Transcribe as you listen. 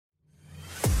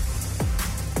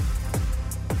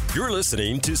You're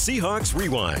listening to Seahawks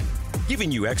Rewind, giving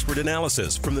you expert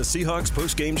analysis from the Seahawks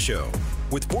postgame show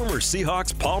with former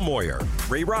Seahawks Paul Moyer,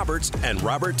 Ray Roberts, and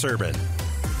Robert Turbin.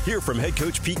 Hear from head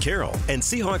coach Pete Carroll and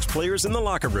Seahawks players in the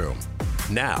locker room.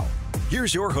 Now,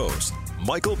 here's your host,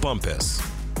 Michael Bumpus.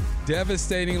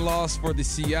 Devastating loss for the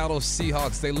Seattle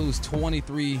Seahawks. They lose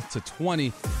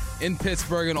 23-20 in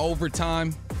Pittsburgh in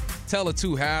overtime. Tell of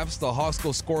two halves. The Hawks go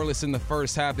scoreless in the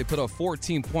first half. They put up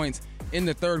 14 points in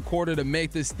the third quarter to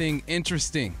make this thing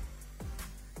interesting.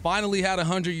 Finally had a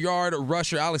 100-yard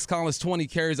rusher. Alex Collins, 20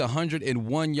 carries,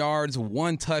 101 yards,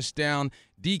 1 touchdown.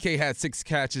 DK had 6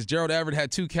 catches. Gerald Everett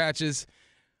had 2 catches.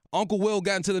 Uncle Will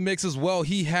got into the mix as well.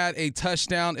 He had a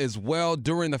touchdown as well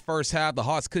during the first half. The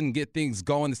Hawks couldn't get things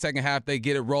going. The second half, they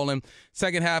get it rolling.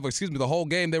 The whole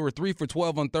game, they were 3 for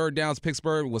 12 on third downs.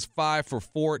 Pittsburgh was 5 for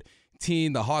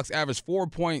 14. The Hawks averaged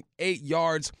 4.8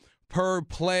 yards per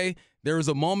play. There was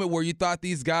a moment where you thought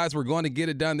these guys were going to get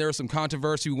it done. There was some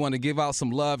controversy. We want to give out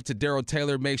some love to Darrell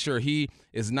Taylor, make sure he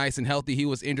is nice and healthy. He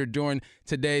was injured during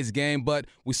today's game, but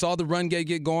we saw the run game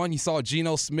get going. You saw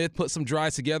Geno Smith put some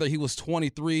drives together. He was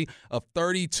 23 of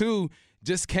 32.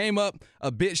 Just came up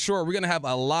a bit short. We're going to have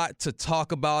a lot to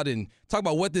talk about and talk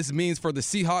about what this means for the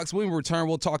Seahawks. When we return,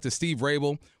 we'll talk to Steve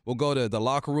Rabel. We'll go to the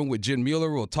locker room with Jen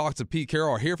Mueller. We'll talk to Pete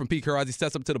Carroll or hear from Pete Carroll as he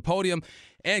steps up to the podium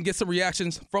and get some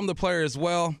reactions from the player as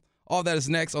well. All that is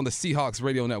next on the Seahawks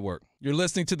Radio Network. You're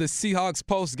listening to the Seahawks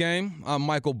post game. I'm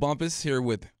Michael Bumpus here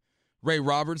with Ray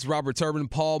Roberts, Robert Turbin,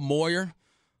 Paul Moyer.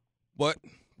 But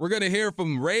we're going to hear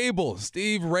from Rabel,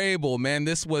 Steve Rabel. Man,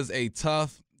 this was a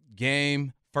tough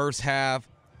game. First half,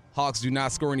 Hawks do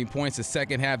not score any points. The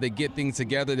second half, they get things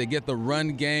together. They get the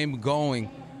run game going.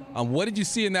 What did you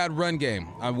see in that run game?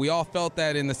 We all felt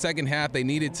that in the second half, they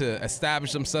needed to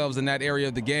establish themselves in that area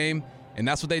of the game, and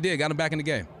that's what they did, got them back in the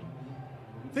game.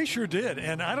 They sure did,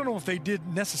 and I don't know if they did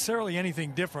necessarily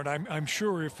anything different. I'm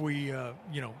sure if we,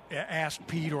 asked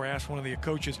Pete or asked one of the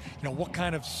coaches, what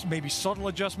kind of maybe subtle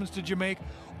adjustments did you make,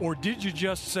 or did you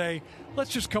just say, let's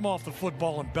just come off the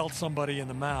football and belt somebody in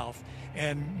the mouth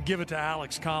and give it to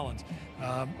Alex Collins?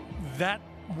 That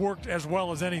worked as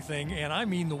well as anything, and I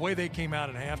mean the way they came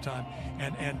out at halftime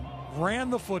and ran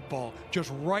the football just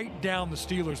right down the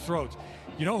Steelers' throats.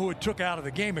 You know who it took out of the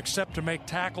game, except to make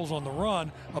tackles on the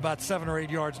run about 7 or 8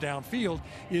 yards downfield,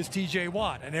 is T.J.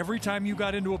 Watt. And every time you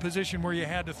got into a position where you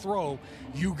had to throw,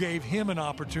 you gave him an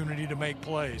opportunity to make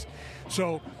plays.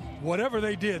 So whatever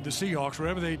they did, the Seahawks,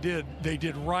 whatever they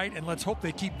did right, and let's hope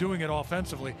they keep doing it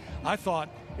offensively. I thought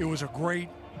it was a great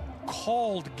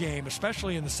called game,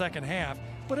 especially in the second half,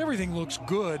 but everything looks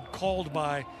good called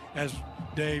by, as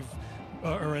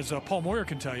Paul Moyer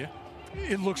can tell you,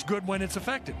 it looks good when it's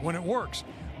effective, when it works.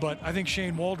 But I think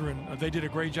Shane Waldron, they did a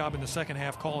great job in the second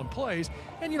half calling plays.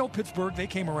 And, Pittsburgh, they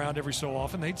came around every so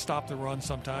often. They'd stop the run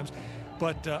sometimes.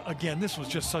 But, again, this was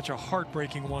just such a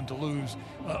heartbreaking one to lose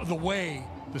the way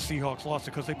the Seahawks lost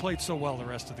it because they played so well the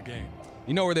rest of the game.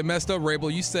 You know where they messed up, Rabel?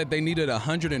 You said they needed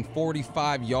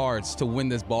 145 yards to win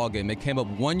this ball game. They came up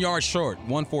 1 yard short,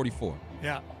 144.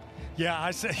 Yeah,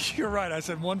 I said you're right. I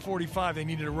said 145 they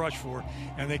needed a rush for,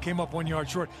 and they came up 1 yard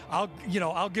short.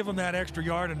 I'll give them that extra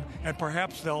yard, and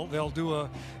perhaps they'll do an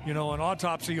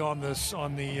autopsy on the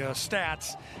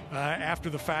stats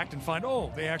after the fact and find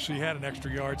they actually had an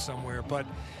extra yard somewhere. But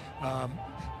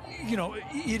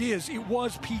it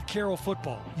was Pete Carroll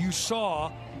football. You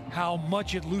saw how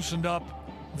much it loosened up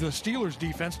the Steelers'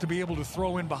 defense to be able to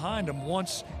throw in behind them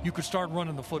once you could start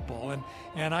running the football.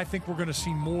 And I think we're going to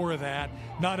see more of that.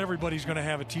 Not everybody's going to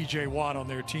have a T.J. Watt on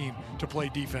their team to play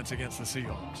defense against the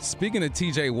Seahawks. Speaking of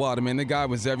T.J. Watt, the guy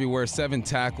was everywhere. 7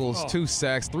 tackles, 2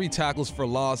 sacks, 3 tackles for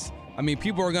loss.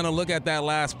 People are going to look at that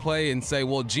last play and say,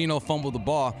 well, Geno fumbled the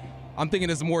ball. I'm thinking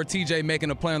it's more T.J. making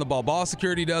a play on the ball. Ball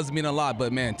security does mean a lot,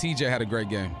 but, man, T.J. had a great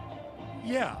game.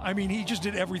 Yeah, he just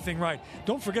did everything right.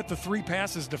 Don't forget the 3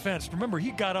 passes defense. Remember, he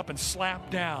got up and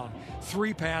slapped down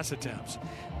 3 pass attempts.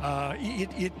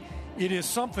 It is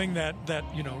something that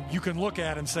you can look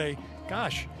at and say,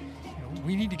 gosh,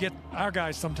 we need to get our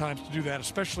guys sometimes to do that,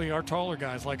 especially our taller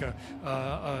guys like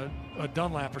a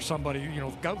Dunlap or somebody.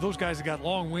 Those guys that got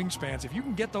long wingspans. If you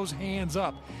can get those hands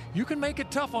up, you can make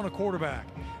it tough on a quarterback.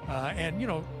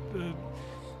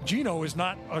 Geno is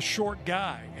not a short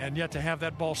guy, and yet to have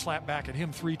that ball slapped back at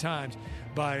him 3 times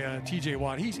by T.J.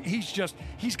 Watt,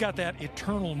 he's got that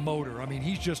eternal motor.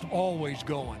 He's just always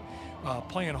going,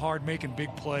 playing hard, making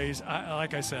big plays.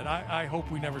 Like I said, I hope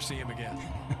we never see him again.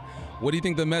 What do you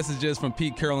think the message is from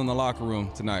Pete Carroll in the locker room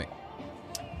tonight?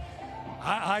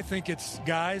 I think it's,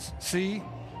 guys, see,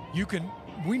 you can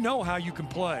we know how you can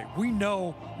play. We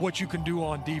know what you can do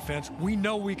on defense. We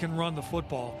know we can run the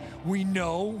football. We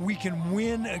know we can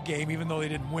win a game, even though they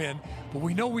didn't win. But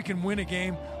we know we can win a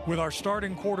game with our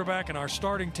starting quarterback and our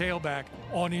starting tailback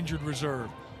on injured reserve.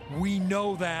 We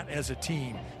know that as a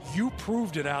team. You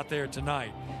proved it out there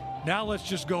tonight. Now let's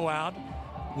just go out.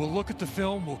 We'll look at the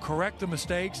film. We'll correct the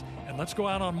mistakes. And let's go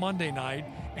out on Monday night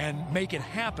and make it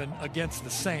happen against the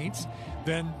Saints.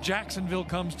 Then Jacksonville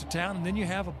comes to town, and then you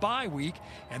have a bye week,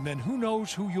 and then who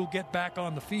knows who you'll get back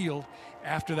on the field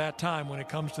after that time when it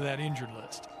comes to that injured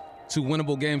list. 2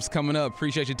 winnable games coming up.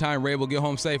 Appreciate your time, Ray. We'll get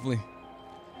home safely.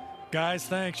 Guys,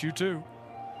 thanks. You too.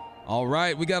 All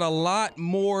right, we got a lot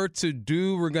more to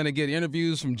do. We're going to get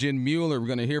interviews from Jen Mueller. We're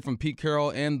going to hear from Pete Carroll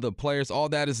and the players. All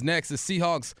that is next. The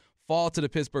Seahawks fall to the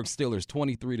Pittsburgh Steelers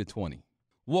 23-20.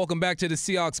 Welcome back to the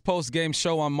Seahawks post-game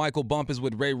show. I'm Michael Bumpus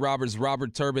with Ray Roberts,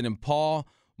 Robert Turbin, and Paul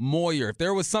Moyer. If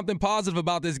there was something positive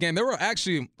about this game, there were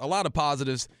actually a lot of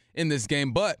positives in this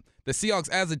game, but the Seahawks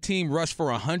as a team rushed for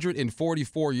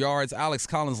 144 yards. Alex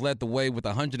Collins led the way with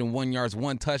 101 yards,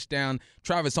 1 touchdown.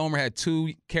 Travis Homer had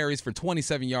 2 carries for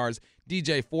 27 yards.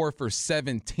 DJ 4 for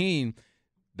 17.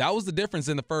 That was the difference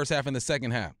in the first half and the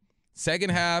second half. Second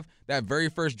half, that very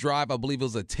first drive, I believe it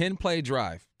was a 10-play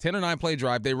drive, 10 or 9-play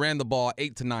drive. They ran the ball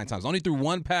 8 to 9 times. Only threw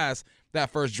 1 pass that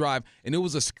first drive, and it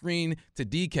was a screen to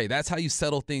DK. That's how you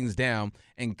settle things down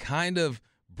and kind of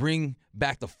bring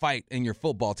back the fight in your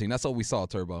football team. That's what we saw,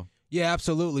 Turbo. Yeah,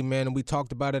 absolutely, man. And we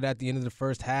talked about it at the end of the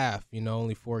first half. You know,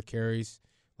 only 4 carries,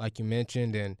 like you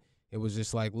mentioned, and it was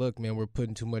just like, look, man, we're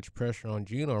putting too much pressure on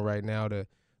Geno right now to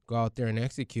go out there and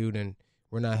execute, and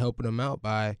we're not helping him out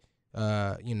by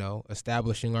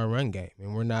establishing our run game.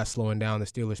 And we're not slowing down the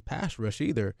Steelers' pass rush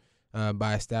either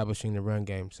by establishing the run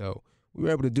game. So we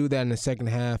were able to do that in the second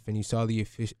half, and you saw the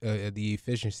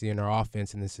efficiency in our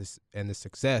offense and the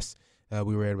success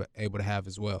we were able to have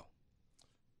as well.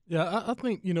 Yeah, I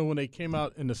think, when they came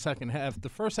out in the second half, the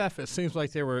first half it seems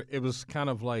like it was kind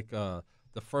of like the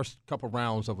first couple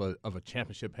rounds of a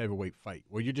championship heavyweight fight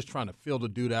where you're just trying to feel the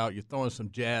dude out. You're throwing some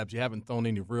jabs. You haven't thrown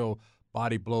any real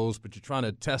body blows, but you're trying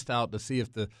to test out to see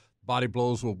if the body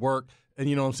blows will work. And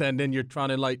you know what I'm saying? Then you're trying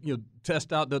to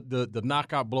test out the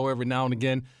knockout blow every now and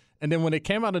again. And then when it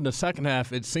came out in the second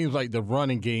half, it seems like the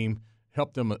running game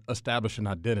helped them establish an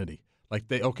identity. Like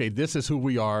this is who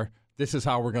we are. This is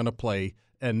how we're going to play.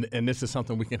 And this is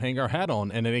something we can hang our hat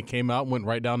on. And then it came out, went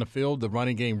right down the field. The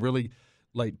running game really,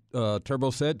 like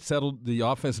Turbo said, settled the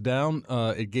offense down.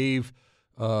 It gave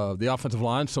the offensive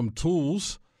line some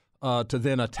tools to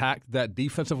then attack that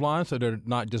defensive line, so they're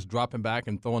not just dropping back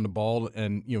and throwing the ball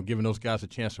and giving those guys a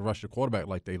chance to rush the quarterback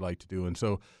like they like to do. And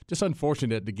so, just unfortunate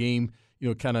that the game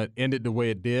kind of ended the way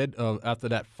it did after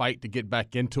that fight to get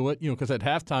back into it. Because at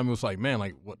halftime it was like, man,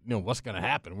 like what's going to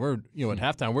happen? We're at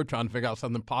halftime we're trying to figure out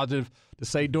something positive to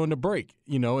say during the break.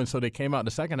 And so they came out in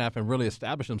the second half and really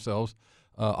established themselves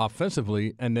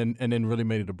offensively, and then really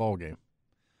made it a ball game.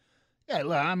 Yeah,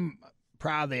 look, I'm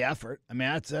proud of the effort. I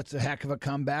mean, that's a heck of a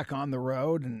comeback on the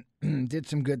road, and did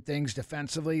some good things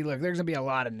defensively. Look, there's going to be a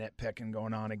lot of nitpicking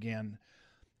going on again.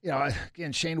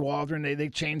 Again, Shane Waldron, they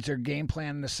changed their game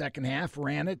plan in the second half,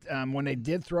 ran it. When they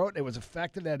did throw it, it was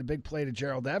effective. They had a big play to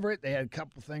Gerald Everett. They had a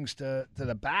couple things to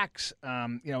the backs.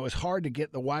 It was hard to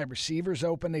get the wide receivers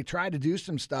open. They tried to do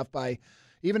some stuff by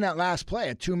even that last play,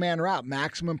 a 2-man route,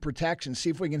 maximum protection,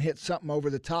 see if we can hit something over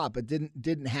the top. It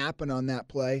didn't happen on that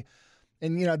play.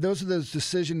 And, those are those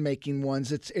decision-making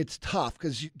ones. It's tough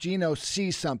because Geno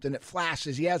sees something. It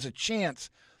flashes. He has a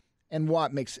chance, and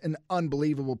Watt makes an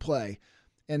unbelievable play.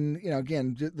 And,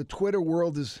 again, the Twitter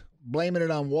world is blaming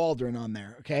it on Waldron on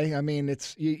there, okay? I mean,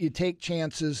 it's you take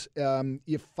chances.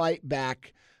 You fight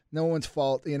back. No one's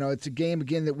fault. It's a game,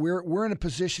 again, that we're in a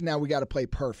position now we got to play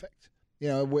perfect.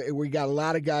 We got a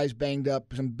lot of guys banged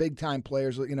up, some big-time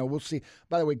players. We'll see.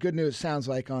 By the way, good news sounds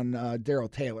like on Darrell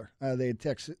Taylor. They had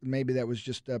texted, maybe that was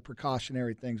just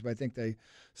precautionary things, but I think they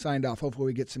signed off. Hopefully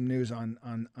we get some news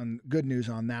on good news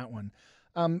on that one.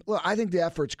 Look, I think the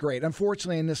effort's great.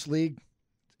 Unfortunately, in this league,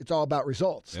 it's all about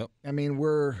results. Yep. I mean,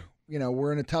 we're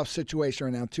in a tough situation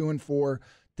right now, 2-4.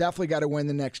 Definitely got to win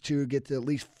the next 2, get to at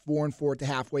least 4-4 at the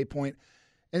halfway point,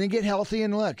 and then get healthy.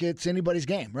 And look, it's anybody's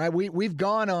game, right? We've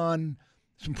gone on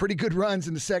some pretty good runs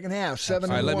in the second half. 7-1. All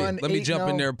right, let me jump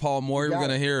in there, Paul Moyer. We're going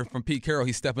to hear from Pete Carroll.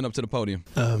 He's stepping up to the podium.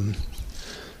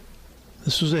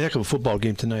 This was a heck of a football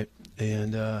game tonight,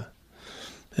 and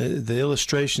the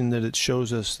illustration that it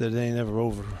shows us that it ain't ever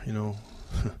over,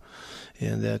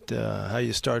 and that how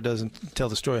you start doesn't tell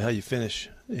the story of how you finish.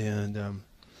 And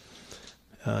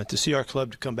to see our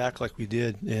club to come back like we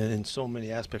did in so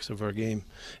many aspects of our game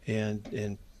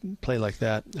and play like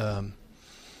that,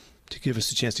 to give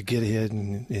us a chance to get ahead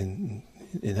and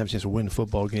have a chance to win the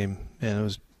football game. And it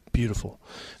was beautiful.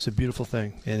 It's a beautiful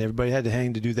thing. And everybody had to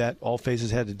hang to do that. All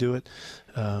phases had to do it.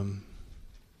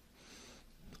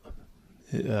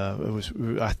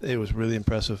 It was really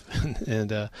impressive. And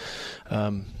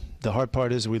the hard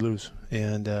part is we lose.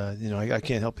 And, I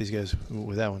can't help these guys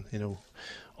with that one.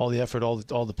 All the effort, all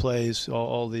the plays,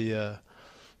 all the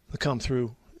come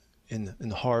through in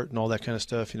the heart and all that kind of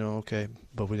stuff, okay,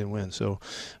 but we didn't win. So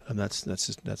that's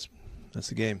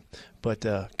the game. But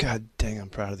God dang, I'm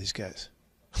proud of these guys.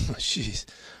 Jeez,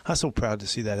 I'm so proud to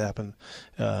see that happen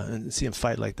and see them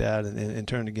fight like that and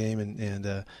turn the game and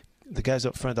the guys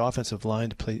up front, the offensive line,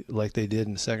 to play like they did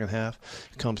in the second half,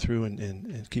 come through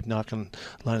and keep knocking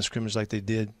line of scrimmage like they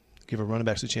did. Give our running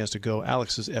backs a chance to go.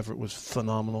 Alex's effort was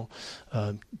phenomenal.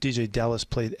 DJ Dallas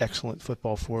played excellent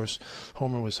football for us.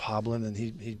 Homer was hobbling, and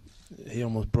he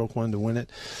almost broke one to win it.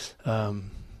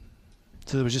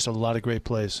 So there was just a lot of great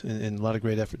plays and a lot of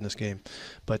great effort in this game.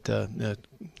 But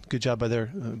good job by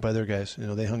their guys.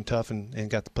 They hung tough and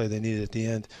got the play they needed at the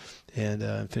end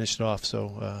and finished it off.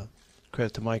 So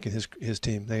credit to Mike and his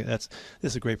team. This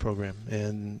is a great program,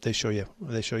 and they show you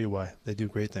why. They do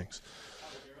great things.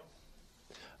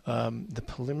 The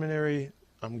preliminary,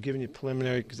 I'm giving you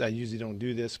preliminary because I usually don't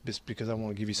do this, just because I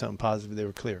want to give you something positive. They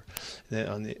were clear.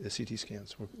 On the CT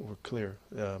scans were clear.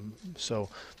 So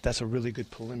that's a really good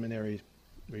preliminary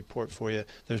report for you.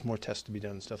 There's more tests to be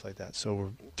done and stuff like that. So we're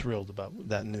thrilled about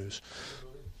that news.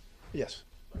 Yes.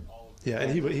 Yeah,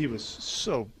 and he was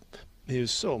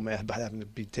so mad about having to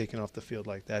be taken off the field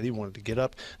like that. He wanted to get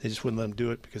up. They just wouldn't let him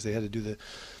do it because they had to do the,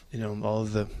 all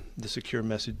of the secure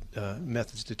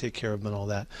methods to take care of him and all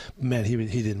that. Man, he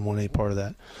didn't want any part of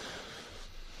that.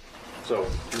 So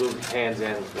Luke, hands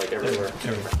in, like everywhere.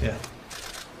 Yeah.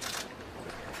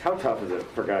 How tough is it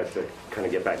for guys to kind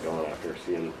of get back going after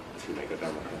seeing they go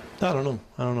down like that? I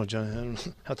don't know, Johnny. I don't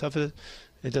know how tough it is.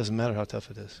 It doesn't matter how tough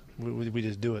it is. We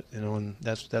just do it, and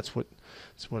that's what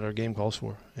our game calls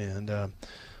for. And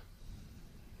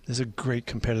it's a great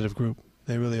competitive group.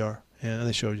 They really are, and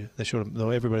they showed you. They showed them. Though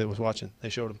everybody that was watching, they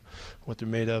showed them what they're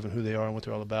made of and who they are and what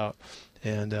they're all about.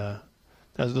 And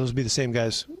those will be the same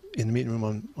guys in the meeting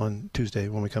room on Tuesday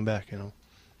when we come back.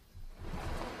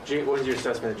 What was your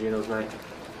assessment of Geno's night?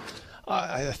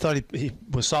 I thought he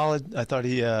was solid. I thought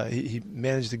he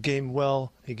managed the game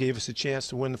well. He gave us a chance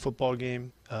to win the football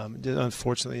game.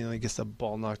 Unfortunately, he gets the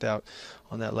ball knocked out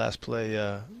on that last play.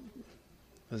 I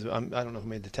don't know who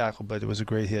made the tackle, but it was a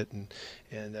great hit, and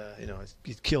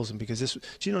it kills him because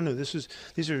Geno knew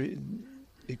these are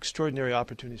extraordinary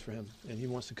opportunities for him, and he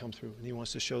wants to come through, and he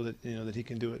wants to show that that he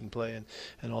can do it and play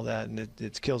and all that, and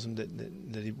it kills him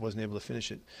that he wasn't able to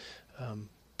finish it.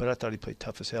 But I thought he played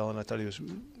tough as hell, and I thought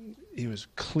he was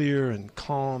clear and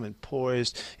calm and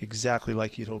poised, exactly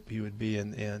like you'd hope he would be.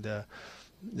 And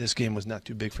this game was not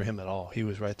too big for him at all. He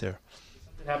was right there.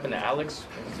 Something happened to Alex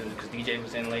because DJ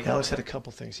was in late. Alex had a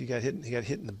couple things. He got hit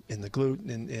in the glute,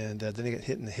 and then he got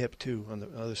hit in the hip too, on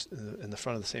in the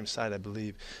front of the same side, I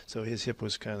believe. So his hip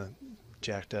was kind of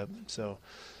jacked up. So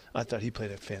I thought he played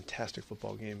a fantastic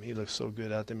football game. He looked so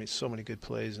good out there, made so many good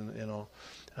plays and all,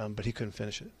 but he couldn't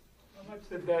finish it. How much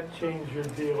did that change your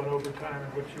deal in overtime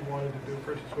and what you wanted to do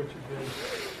versus what you did?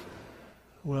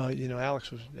 Well,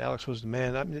 Alex was the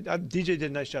man. DJ did a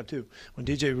nice job too. When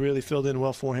DJ really filled in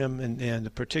well for him,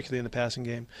 and particularly in the passing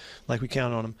game, like we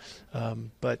count on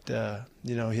him.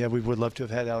 We would love to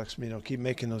have had Alex, keep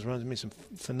making those runs. He made some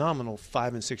phenomenal 5-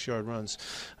 and 6-yard runs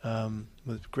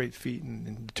with great feet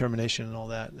and determination and all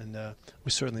that. And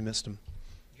we certainly missed him.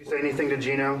 Did you say anything to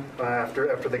Geno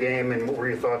after the game, and what were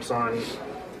your thoughts on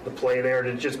the play there?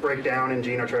 Did it just break down and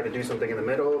Geno tried to do something in the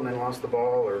middle and then lost the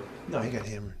ball, or? No, he got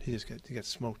hammered. He got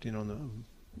smoked, on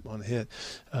the hit.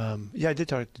 I did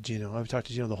talk to Geno. I talked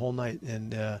to Geno the whole night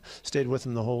and stayed with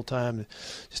him the whole time,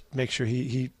 just to make sure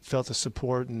he felt the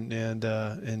support and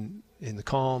the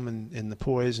calm and the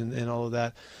poise and all of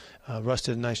that. Russ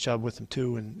did a nice job with him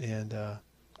too, and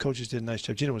coaches did a nice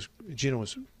job. Geno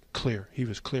was clear. He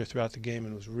was clear throughout the game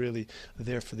and was really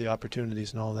there for the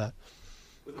opportunities and all that.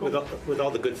 With all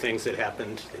the good things that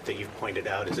happened that you've pointed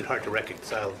out, is it hard to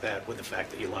reconcile that with the fact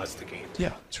that you lost the game?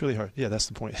 Yeah, it's really hard. Yeah, that's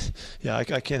the point. Yeah, I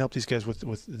can't help these guys with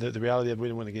the reality that we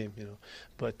didn't win the game,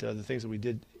 But the things that we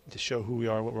did to show who we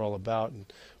are, what we're all about, and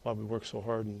why we work so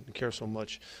hard and care so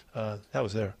much, that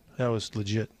was there. That was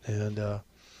legit. And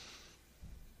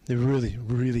they really,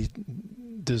 really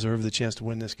deserved the chance to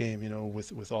win this game,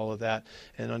 with all of that.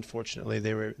 And unfortunately,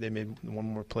 they made one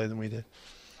more play than we did.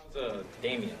 How's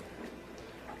Damian?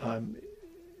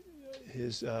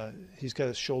 He's got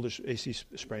a shoulder AC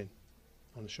sprain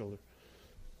on the shoulder.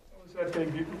 What was that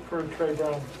big for Trey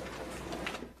Brown?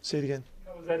 Say it again.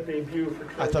 How was that debut for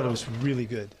Trey? I thought it was really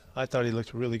good. I thought he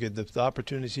looked really good. The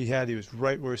opportunities he had, he was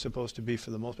right where he's supposed to be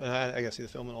for the most. And I got to see the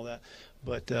film and all that.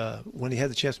 But when he had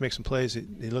the chance to make some plays,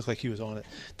 he looked like he was on it.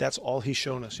 That's all he's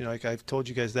shown us. You know, like I've told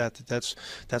you guys that's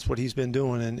what he's been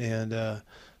doing, and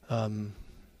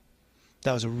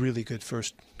that was a really good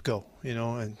first go. You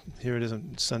know, and here it is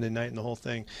on Sunday night and the whole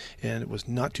thing, and it was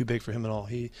not too big for him at all.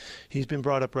 He's been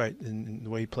brought up right in the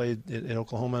way he played at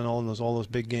Oklahoma and all those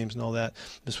big games and all that.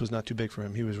 This was not too big for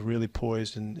him. He was really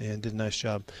poised and did a nice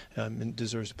job, and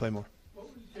deserves to play more. What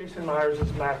was Jason Myers'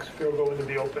 max field goal into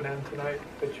the open end tonight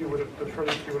that you would have, the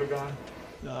furthest you would have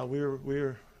gone? We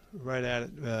were right at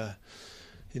it.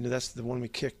 You know, that's the one we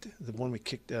kicked. The one we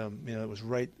kicked. You know, it was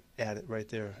right at it right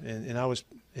there. And I was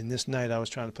in this night. I was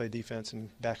trying to play defense and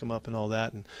back him up and all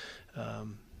that. And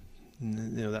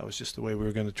you know, that was just the way we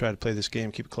were going to try to play this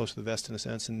game, keep it close to the vest in a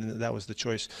sense. And that was the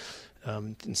choice,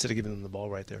 instead of giving them the ball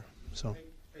right there. So.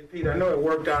 Hey, Peter, I know it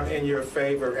worked out in your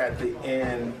favor at the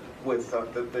end with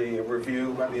the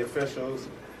review by the officials.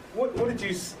 What did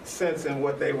you sense in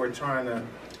what they were trying to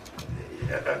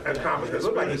accomplish? It's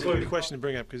a good question to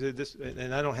bring up because this,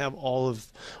 and I don't have all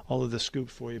of the scoop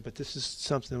for you, but this is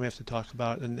something we have to talk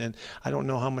about. And I don't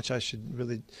know how much I should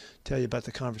really tell you about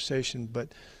the conversation, but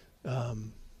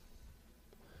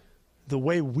the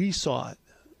way we saw it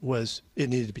was it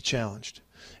needed to be challenged.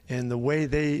 And the way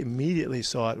they immediately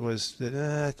saw it was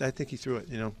that I think he threw it.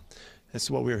 You know, that's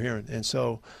what we were hearing. And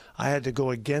so I had to go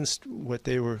against what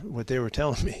they were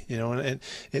telling me. You know, and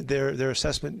their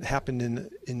assessment happened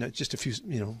in just a few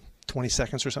 20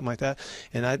 seconds or something like that.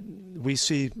 And we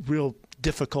see real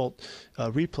difficult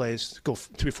replays go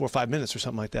 3, 4, 5 minutes or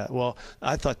something like that. Well,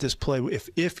 I thought this play,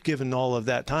 if given all of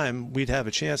that time, we'd have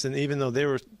a chance. And even though they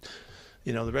were.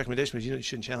 You know, the recommendation was, you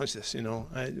shouldn't challenge this. You know,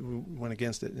 I went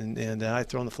against it, and I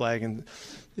thrown the flag and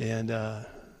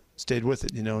stayed with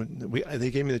it. You know, they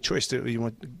gave me the choice to you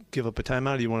want to give up a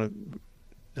timeout, or you want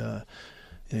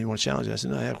to challenge it. I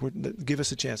said, no, give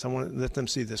us a chance. I want to let them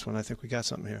see this one. I think we got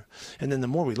something here. And then the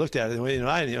more we looked at it,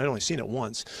 I'd only seen it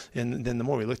once, and then the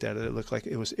more we looked at it, it looked like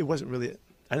it wasn't really.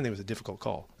 I didn't think it was a difficult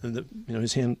call. And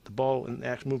his hand, the ball and the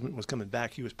action movement was coming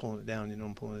back. He was pulling it down,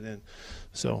 and pulling it in.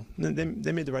 So they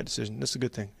made the right decision. That's a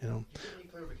good thing, Any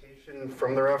clarification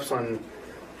from the refs on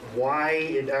why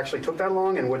it actually took that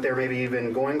long and what they're maybe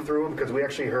even going through? Because we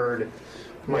actually heard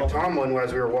Mike Tomlin,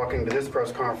 as we were walking to this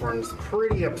press conference,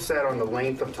 pretty upset on the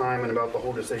length of time and about the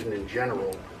whole decision in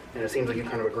general. And it seems like you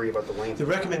kind of agree about the length. The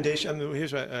recommendation,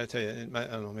 here's what I tell you, I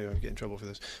don't know, maybe I'll get in trouble for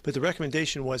this, but the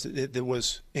recommendation was that it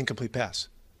was incomplete pass.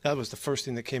 That was the first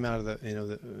thing that came out of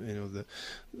the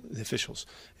officials,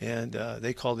 and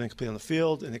they called it incomplete on the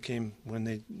field. And it came when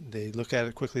they look at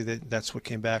it quickly. That's what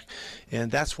came back, and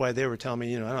that's why they were telling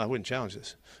me, I wouldn't challenge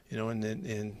this,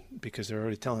 and because they're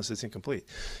already telling us it's incomplete,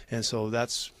 and so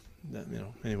that's,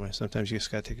 anyway. Sometimes you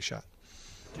just got to take a shot.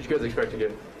 Did you guys expect to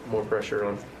get more pressure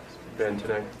on Ben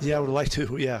tonight? Yeah, I would like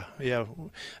to. Yeah.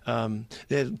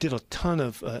 They did a ton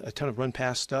of run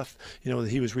pass stuff.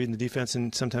 He was reading the defense,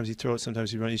 and sometimes he'd throw it,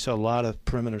 sometimes he'd run. You saw a lot of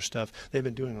perimeter stuff. They've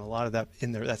been doing a lot of that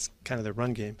in there. That's kind of their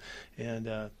run game,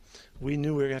 and we knew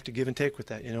we were going to have to give and take with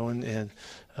that.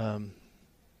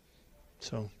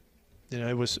 So,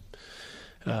 it was.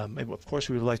 Of course,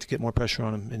 we would like to get more pressure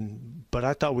on him, but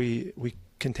I thought we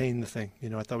contained the thing.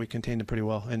 I thought we contained it pretty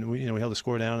well, and we held the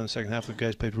score down in the second half. The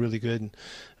guys played really good,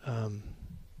 and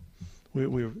we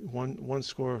were one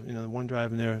score. One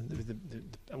drive in there.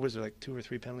 Was there like 2 or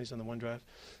 3 penalties on the one drive?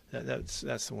 That's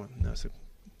the one.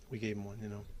 We gave him one. The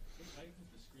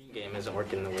screen game isn't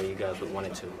working the way you guys would want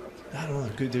it to. I don't know.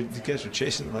 Good. The guys are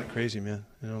chasing it like crazy, man.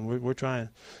 We're trying.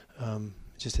 It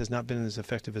just has not been as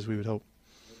effective as we would hope.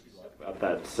 About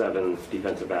that 7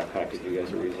 defensive back package you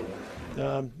guys are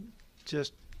using?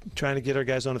 Just trying to get our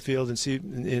guys on the field and see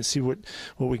what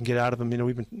we can get out of them.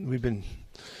 We've been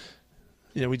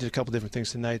we did a couple different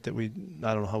things tonight that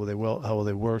I don't know how well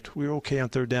they worked. We were okay on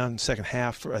third down in the second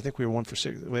half. I think we were 1 for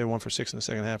 6. We were 1 for 6 in the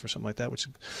second half or something like that, which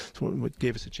is what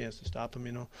gave us a chance to stop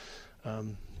them.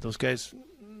 Those guys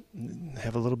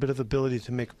have a little bit of ability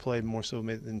to make a play more so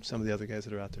than some of the other guys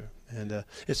that are out there, and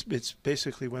it's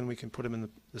basically when we can put them in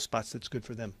the spots that's good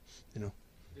for them. Did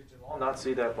Jamal not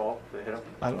see that ball that hit him?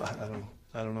 I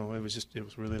don't know. It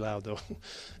was really loud though.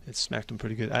 It smacked him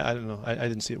pretty good. I don't know. I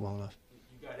didn't see it well enough.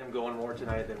 You got him going more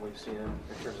tonight than we've seen him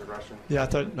in terms of rushing. Yeah,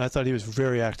 I thought he was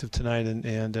very active tonight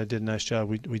and did a nice job.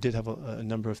 We did have a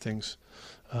number of things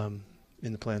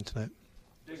in the plan tonight.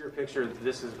 Bigger picture,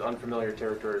 this is unfamiliar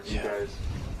territory for you guys.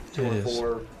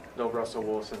 2-4, no Russell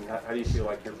Wilson. How do you feel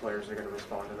like your players are going to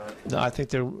respond to that? No, I think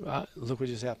they're. Look what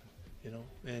just happened.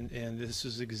 And this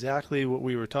is exactly what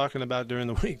we were talking about during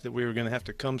the week, that we were going to have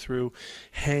to come through,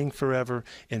 hang forever,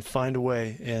 and find a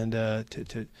way, and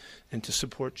to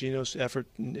support Gino's effort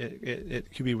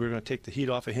at QB. We were going to take the heat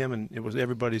off of him, and it was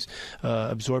everybody's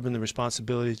absorbing the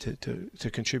responsibility to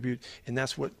contribute, and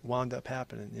that's what wound up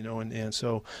happening, and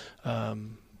so.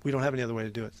 We don't have any other way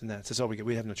to do it than that. That's all we get.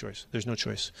 We have no choice. There's no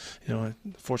choice.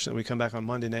 Fortunately, we come back on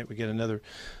Monday night. We get another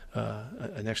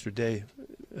an extra day,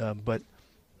 but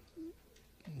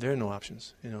there are no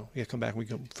options. We got to come back and we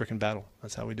go freaking battle.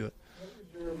 That's how we do it. What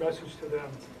was your message to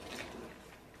them?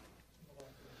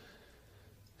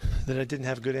 That I didn't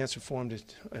have a good answer for them.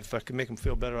 If I could make them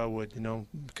feel better, I would.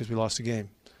 Because we lost the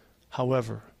game.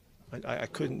 However, I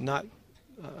couldn't not.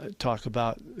 Talk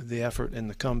about the effort and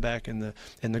the comeback and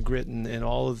the grit and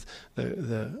all of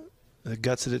the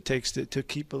guts that it takes to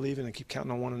keep believing and keep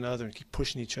counting on one another and keep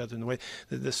pushing each other in the way.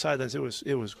 The sidelines, it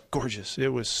was gorgeous. It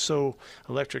was so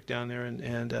electric down there,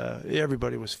 and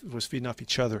everybody was feeding off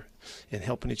each other and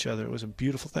helping each other. It was a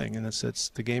beautiful thing, and that's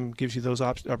the game gives you those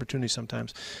opportunities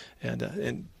sometimes,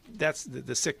 and that's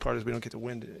the sick part is we don't get to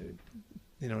win,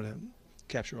 to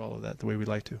capture all of that the way we'd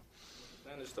like to.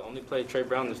 Is to only play Trey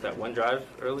Brown just that one drive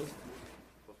early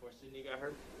before Sidney got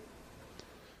hurt?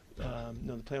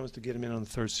 No, the plan was to get him in on the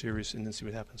third series and then see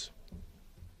what happens.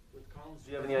 With Collins,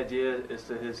 do you have any idea as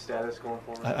to his status going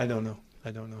forward? I don't know. I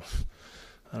don't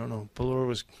know. Ballora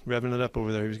was revving it up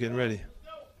over there. He was getting ready.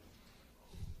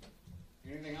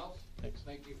 Anything else? Thanks.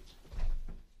 Thank you.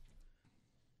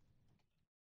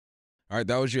 All right,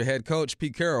 that was your head coach,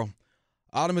 Pete Carroll.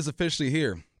 Autumn is officially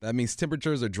here. That means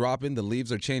temperatures are dropping, the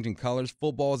leaves are changing colors,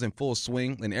 football's in full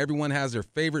swing, and everyone has their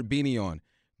favorite beanie on.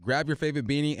 Grab your favorite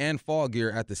beanie and fall gear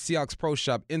at the Seahawks Pro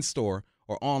Shop in-store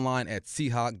or online at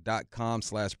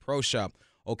Seahawk.com/Pro Shop.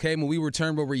 Okay, when we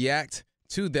return, we'll react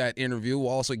to that interview. We'll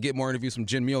also get more interviews from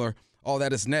Jen Mueller. All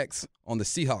that is next on the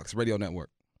Seahawks Radio Network.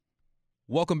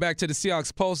 Welcome back to the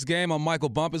Seahawks Post Game. I'm Michael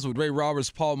Bumpus with Ray Roberts,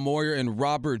 Paul Moyer, and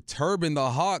Robert Turbin. The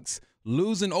Hawks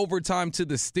losing overtime to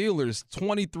the Steelers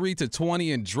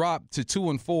 23-20 and dropped to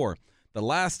 2-4. The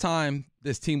last time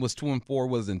this team was 2-4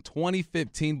 was in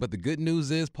 2015, but the good news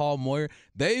is, Paul Moyer,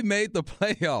 they made the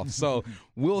playoffs. So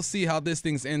we'll see how this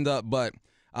thing's end up. But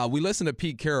we listened to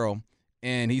Pete Carroll,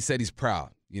 and he said he's proud.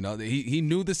 He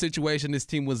knew the situation this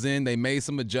team was in. They made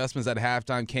some adjustments at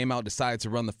halftime, came out, decided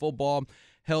to run the football,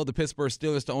 held the Pittsburgh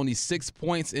Steelers to only 6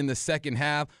 points in the second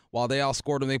half. While they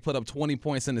outscored them, they put up 20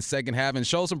 points in the second half and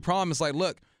showed some promise. Like,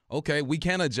 look, okay, we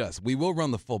can adjust. We will run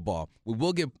the football. We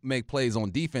will make plays on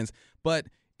defense, but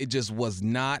it just was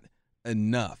not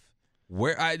enough.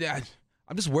 Where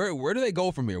do they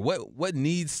go from here? What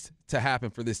needs to happen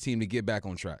for this team to get back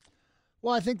on track?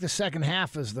 Well, I think the second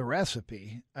half is the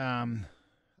recipe.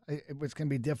 It's going to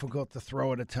be difficult to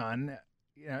throw it a ton.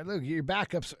 Look, your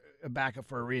backup's a backup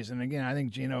for a reason. Again, I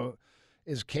think Gino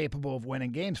is capable of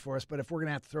winning games for us, but if we're going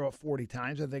to have to throw it 40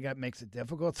 times, I think that makes it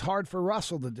difficult. It's hard for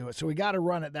Russell to do it, so we got to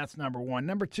run it. That's number one.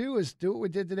 Number two is do what we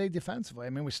did today defensively.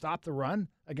 I mean, we stopped the run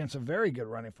against a very good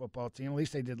running football team. At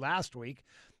least they did last week.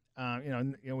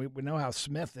 We know how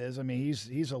Smith is. I mean,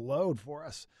 he's a load for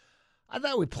us. I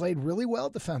thought we played really well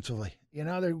defensively.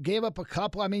 They gave up a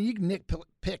couple. I mean, you can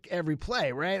nitpick every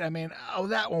play, right? I mean,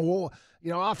 that one. Well,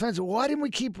 offensive. Why didn't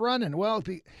we keep running? Well,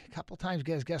 a couple times,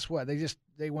 guess what?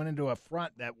 They went into a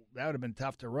front that would have been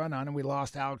tough to run on, and we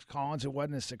lost Alex Collins. It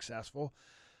wasn't as successful.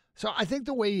 So I think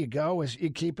the way you go is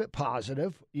you keep it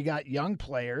positive. You got young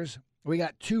players. We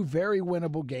got 2 very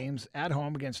winnable games at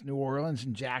home against New Orleans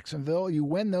and Jacksonville. You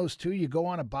win those 2, you go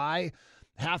on a bye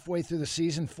halfway through the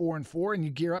season 4-4, and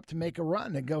you gear up to make a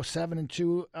run and go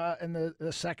 7-2 in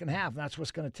the second half. And that's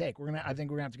what's going to take. I think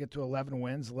we're going to have to get to 11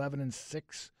 wins.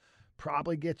 11-6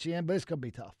 probably gets you in, but it's going to be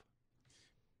tough.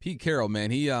 Pete Carroll, man,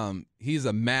 he's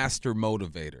a master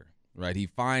motivator, right? He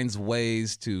finds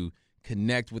ways to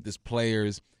connect with his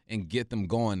players and get them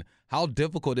going. How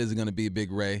difficult is it going to be,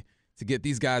 Big Ray, to get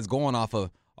these guys going off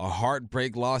a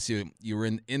heartbreak loss? You were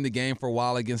in the game for a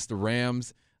while against the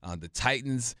Rams. The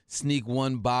Titans sneak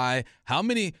one by. How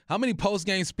many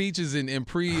post-game speeches and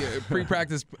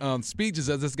pre-practice speeches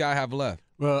does this guy have left?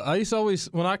 Well,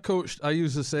 when I coached, I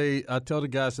used to say, I tell the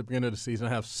guys at the beginning of the season, I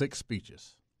have 6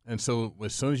 speeches. And so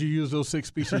as soon as you use those 6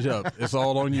 speeches up, it's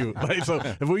all on you. Right? So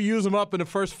if we use them up in the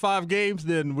first 5 games,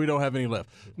 then we don't have any left.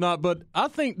 No, but I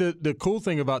think the cool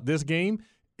thing about this game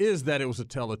is that it was a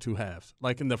tale of 2 halves.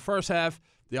 Like in the first half,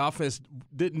 the offense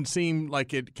didn't seem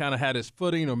like it kind of had its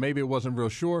footing, or maybe it wasn't real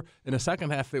sure. In the second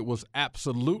half, it was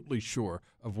absolutely sure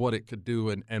of what it could do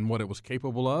and what it was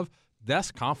capable of.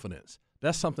 That's confidence.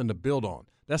 That's something to build on.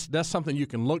 That's something you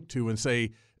can look to and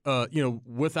say,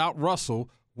 without Russell,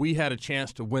 we had a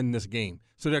chance to win this game.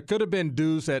 So there could have been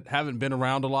dudes that haven't been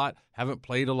around a lot, haven't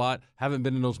played a lot, haven't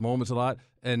been in those moments a lot,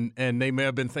 and they may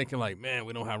have been thinking like, man,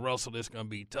 we don't have Russell, this is going to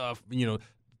be tough.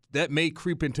 That may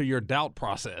creep into your doubt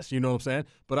process, you know what I'm saying?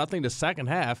 But I think the second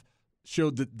half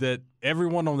showed that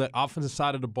everyone on that offensive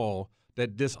side of the ball,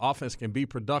 that this offense can be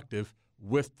productive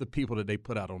with the people that they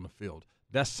put out on the field.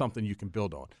 That's something you can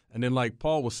build on. And then like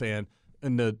Paul was saying,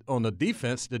 on the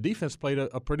defense played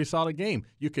a pretty solid game.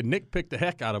 You can nitpick the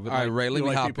heck out of it. All right, Ray, let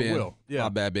me hop in. Will. Yeah. My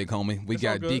bad, big homie. We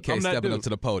got DK stepping up to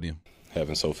the podium.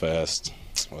 Happened so fast.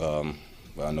 But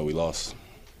I know we lost.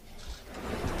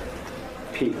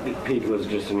 Pete was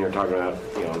just in here talking about,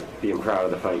 being proud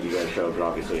of the fight you guys showed, but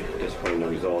obviously disappointing the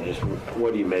result. Just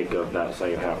what do you make of that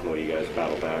second half and what you guys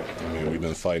battled back? I mean, we've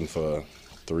been fighting for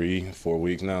 3-4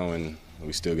 weeks now, and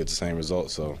we still get the same result.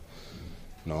 So,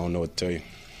 I don't know what to tell you.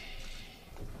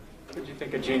 What did you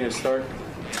think of Geno's start?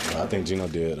 I think Geno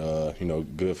did,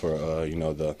 good for,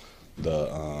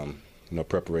 the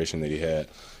preparation that he had.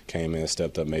 Came in,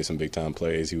 stepped up, made some big-time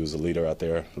plays. He was a leader out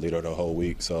there, leader the whole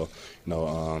week. So,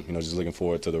 just looking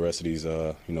forward to the rest of these,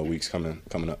 weeks coming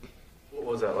up. What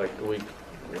was that like the week,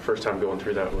 your first time going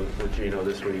through that with Geno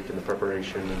this week and the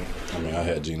preparation? I mean, I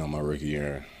had Geno my rookie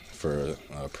year for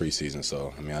preseason,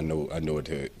 so, I know what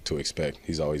to expect.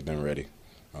 He's always been ready,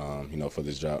 for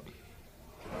this job.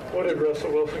 What did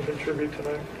Russell Wilson contribute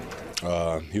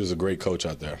tonight? He was a great coach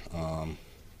out there.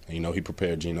 He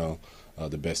prepared Geno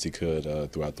the best he could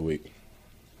throughout the week.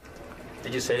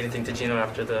 Did you say anything to Geno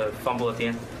after the fumble at the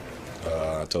end?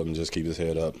 I told him just keep his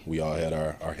head up. We all had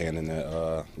our hand in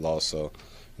that loss, so,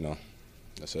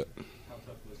 that's it. How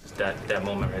tough was that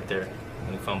moment right there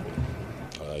when he fumbled?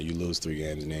 You lose 3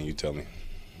 games and then you tell me.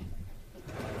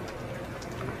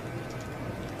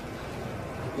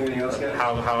 Anything else?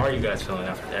 How are you guys feeling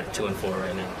at 2-4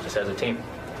 right now, just as a team?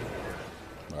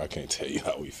 I can't tell you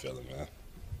how we feeling, man.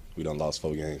 We done lost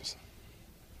 4 games.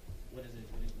 What is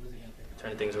it going to take to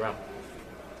turn things around?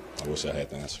 I wish I had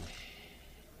the answer.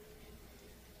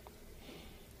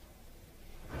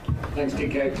 Thanks,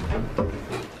 DK.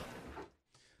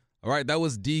 All right, that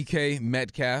was DK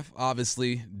Metcalf.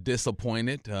 Obviously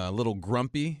disappointed, a little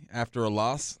grumpy after a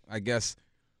loss. I guess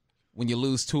when you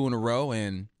lose 2 in a row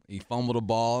and he fumbled a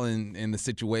ball in the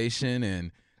situation,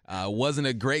 and wasn't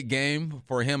a great game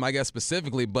for him, I guess,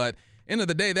 specifically. But end of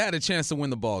the day, they had a chance to win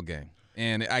the ball game.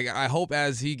 And I hope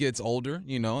as he gets older,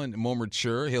 and more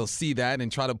mature, he'll see that and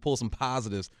try to pull some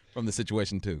positives from the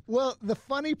situation too. Well, the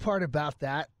funny part about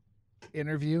that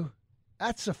interview,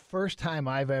 that's the first time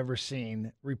I've ever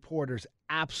seen reporters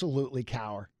absolutely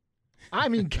cower. I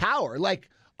mean, cower. Like,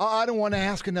 I don't want to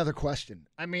ask another question.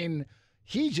 I mean,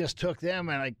 he just took them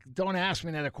and don't ask me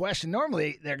another question.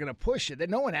 Normally, they're going to push it.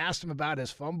 No one asked him about his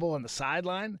fumble on the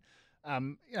sideline.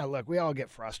 Look, we all get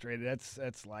frustrated.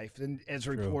 That's life. And as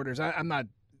reporters, I'm not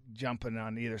jumping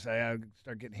on either side. I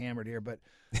start getting hammered here, but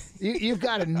you've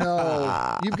got to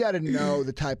know. You've got to know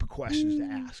the type of questions to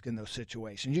ask in those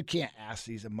situations. You can't ask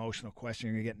these emotional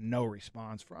questions you're going to get no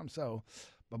response from. So,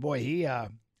 but boy,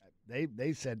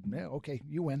 they said, yeah, okay,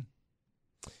 you win.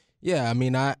 Yeah, I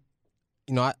mean, I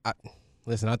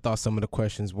listen. I thought some of the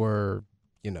questions were,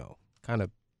 kind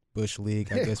of Bush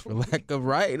League, I guess, for lack of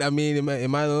right. I mean,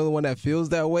 am I the only one that feels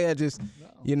that way? I just,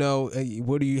 how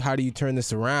do you turn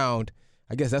this around?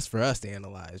 I guess that's for us to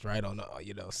analyze, right?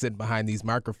 Sitting behind these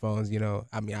microphones,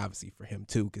 I mean, obviously for him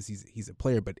too, because he's a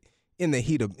player, but in the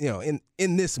heat of,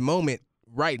 in this moment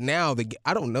right now,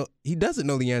 I don't know. He doesn't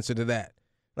know the answer to that.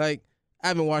 Like, I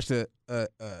haven't watched a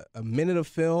minute of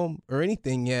film or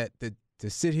anything yet to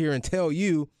sit here and tell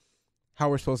you how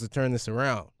we're supposed to turn this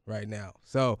around right now.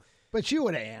 So, but you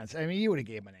would have answered. I mean, you would have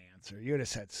gave him an answer. You would have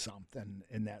said something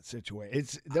in that situation.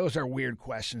 Those are weird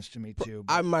questions to me too.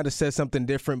 I might have said something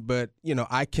different, but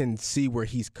I can see where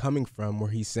he's coming from,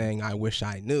 where he's saying, "I wish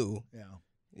I knew." Yeah.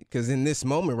 Because in this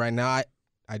moment right now,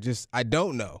 I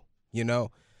don't know.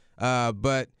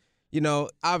 But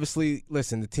obviously,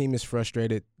 listen, the team is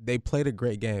frustrated. They played a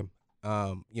great game.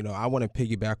 I want to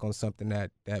piggyback on something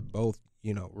that both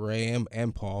Ray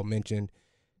and Paul mentioned,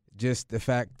 just the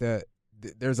fact that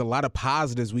there's a lot of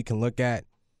positives we can look at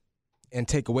and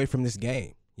take away from this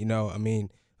game. I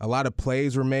mean, a lot of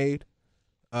plays were made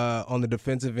on the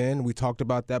defensive end. We talked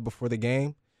about that before the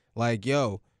game. Like,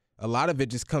 a lot of it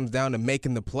just comes down to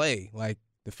making the play, like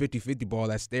the 50-50 ball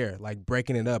that's there, like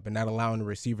breaking it up and not allowing the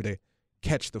receiver to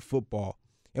catch the football.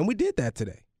 And we did that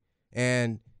today.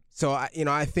 And so,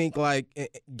 I think,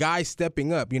 like, guys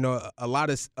stepping up, a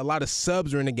lot of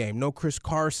subs are in the game. No Chris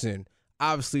Carson,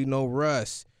 obviously no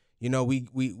Russ.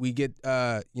 We get,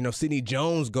 Sidney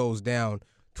Jones goes down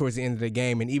towards the end of the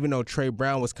game. And even though Trey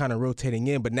Brown was kind of rotating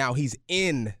in, but now he's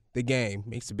in the game,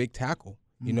 makes a big tackle,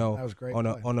 you know, that was great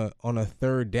on a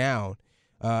third down.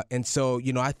 And so,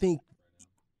 you know, I think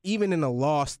even in a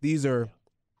loss, these are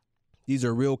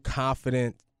real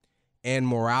confident and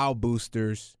morale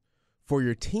boosters for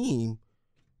your team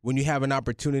when you have an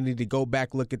opportunity to go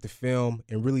back, look at the film,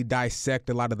 and really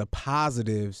dissect a lot of the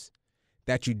positives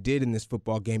that you did in this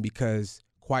football game, because,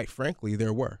 quite frankly,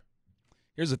 there were.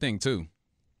 Here's the thing, too.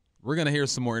 We're going to hear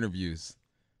some more interviews.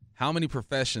 How many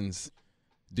professions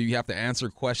do you have to answer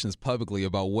questions publicly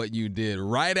about what you did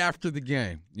right after the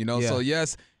game? You know, so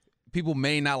yes, people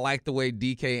may not like the way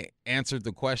DK answered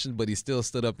the question, but he still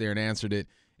stood up there and answered it.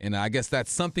 And I guess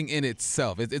that's something in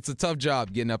itself. It's a tough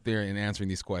job getting up there and answering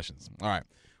these questions. All right.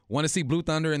 Want to see Blue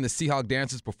Thunder and the Seahawk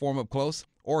Dancers perform up close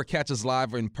or catch us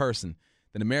live or in person?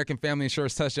 Then American Family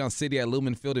Insurance Touchdown City at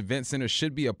Lumen Field Event Center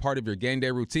should be a part of your game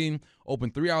day routine. Open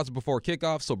 3 hours before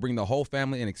kickoff, so bring the whole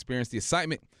family and experience the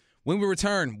excitement. When we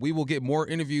return, we will get more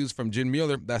interviews from Jen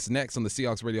Mueller. That's next on the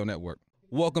Seahawks Radio Network.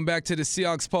 Welcome back to the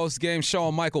Seahawks post-game show.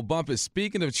 I'm Michael Bumpus.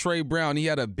 Speaking of Trey Brown, he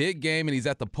had a big game, and he's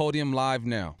at the podium live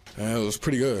now. It was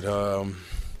pretty good.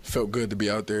 Felt good to be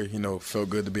out there. You know, felt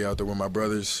good to be out there with my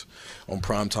brothers on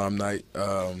primetime night.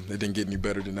 It didn't get any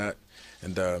better than that.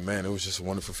 And, man, it was just a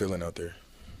wonderful feeling out there.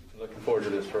 Looking forward to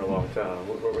this for a long time.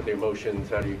 What were the emotions?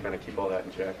 How do you kind of keep all that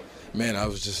in check? Man, I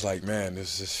was just like, man,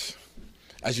 this is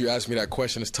 – as you asked me that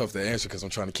question, it's tough to answer because I'm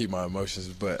trying to keep my emotions.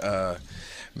 But,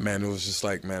 man, it was just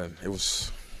like, man, it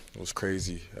was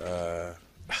crazy.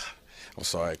 I'm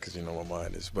sorry because you know my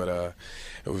mind is, but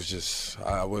it was just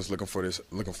I was looking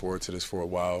forward to this for a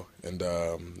while, and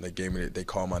they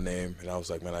called my name, and I was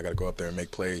like, man, I got to go up there and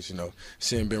make plays. You know,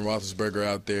 seeing Ben Roethlisberger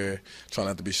out there, trying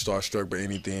not to be starstruck by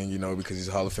anything, you know, because he's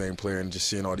a Hall of Fame player, and just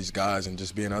seeing all these guys and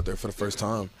just being out there for the first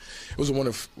time, it was a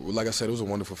wonderful, like I said, it was a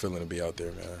wonderful feeling to be out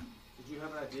there, man. Did you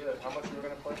have an idea of how much you were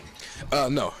going to play?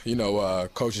 No, you know,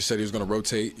 coach just said he was going to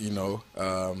rotate, you know,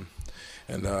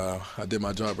 and I did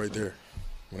my job right there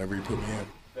whenever he put me in.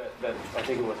 That I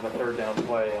think it was a third down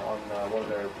play on one of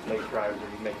their late drives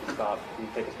where you make the stop. Can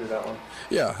you take us through that one?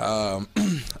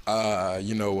 Yeah,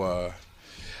 you know,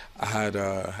 I had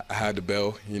the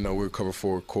bell. You know, we were covered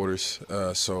 4 quarters,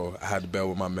 so I had the bell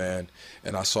with my man,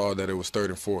 and I saw that it was 3rd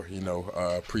and 4. You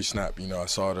know, pre-snap. You know, I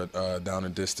saw the down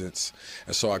and distance,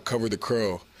 and so I covered the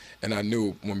curl. And I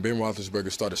knew when Ben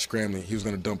Roethlisberger started scrambling, he was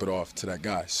going to dump it off to that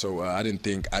guy. So I didn't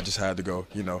think, I just had to go,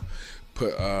 you know,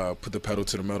 put the pedal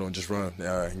to the metal and just run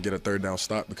and get a 3rd down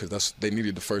stop, because they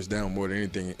needed the 1st down more than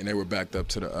anything, and they were backed up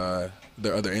to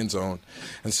the other end zone.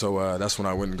 And so that's when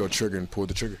I went and go trigger and pulled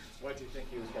the trigger. Why did you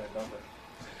think he was going to dump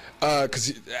it?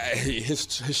 Because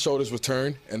his shoulders were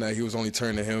turned, and he was only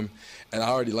turned to him. And I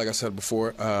already, like I said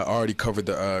before, I already covered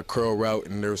the curl route,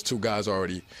 and there was 2 guys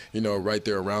already, you know, right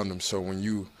there around him. So when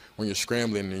you're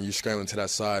scrambling and you're scrambling to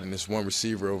that side, and there's 1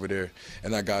 receiver over there,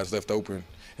 and that guy's left open,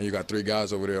 and you got 3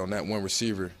 guys over there on that 1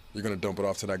 receiver, you're going to dump it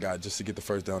off to that guy just to get the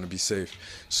 1st down and be safe.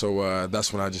 So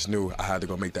that's when I just knew I had to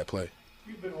go make that play.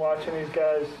 You've been watching these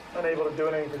guys unable to do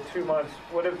anything for 2 months.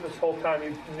 What if this whole time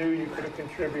you knew you could have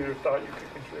contributed or thought you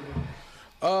could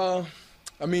contribute?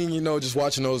 I mean, you know, just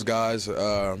watching those guys,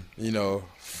 you know,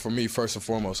 for me, first and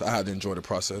foremost, I had to enjoy the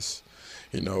process.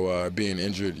 You know, being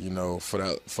injured, you know, for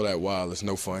that while, it's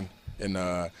no fun. And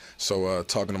so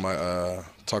talking to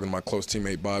my close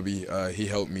teammate Bobby, he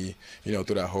helped me, you know,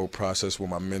 through that whole process with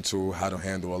my mental, how to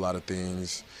handle a lot of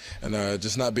things, and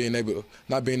just not being able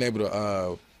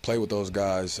to play with those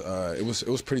guys. It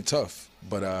was pretty tough,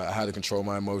 but I had to control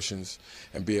my emotions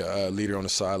and be a leader on the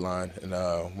sideline. And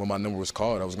when my number was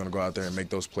called, I was going to go out there and make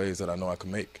those plays that I know I could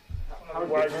make.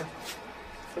 Wagner?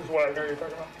 Is Wagner you're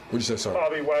talking about? What'd you say, sir?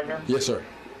 Bobby Wagner? Yes, sir.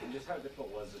 Just how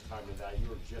difficult was the time of that? You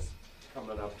were just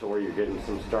coming up to where you're getting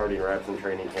some starting reps in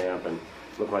training camp and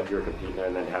looked like you were competing,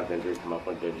 and then have the injury come up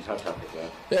like they did. Just how tough was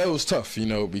that? Yeah, it was tough, you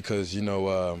know, because, you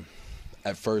know,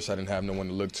 at first I didn't have no one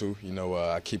to look to. You know,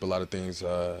 I keep a lot of things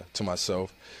to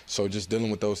myself. So just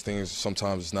dealing with those things,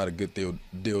 sometimes it's not a good deal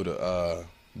to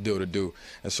do.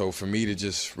 And so for me to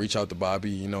just reach out to Bobby,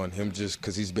 you know, and him just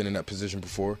because he's been in that position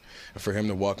before, and for him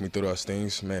to walk me through those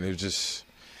things, man, it just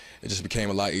became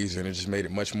a lot easier, and it just made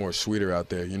it much more sweeter out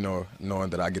there, you know, knowing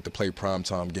that I get to play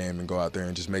primetime game and go out there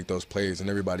and just make those plays, and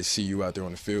everybody see you out there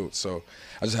on the field. So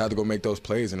I just had to go make those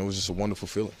plays, and it was just a wonderful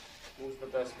feeling. What was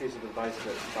the best piece of advice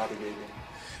that Bobby gave you?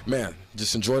 Man,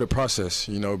 just enjoy the process,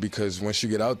 you know, because once you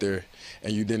get out there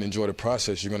and you didn't enjoy the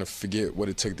process, you're going to forget what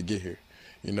it took to get here.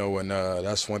 You know, and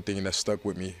that's one thing that stuck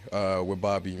with me with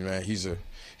Bobby, man. He's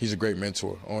a great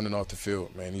mentor on and off the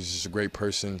field, man. He's just a great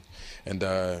person, and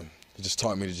He just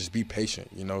taught me to just be patient,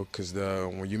 you know, because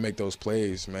when you make those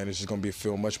plays, man, it's just going to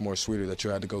feel much more sweeter that you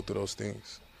had to go through those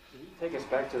things. Can you take us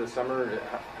back to the summer,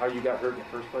 how you got hurt in the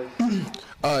first place?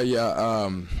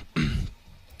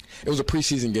 It was a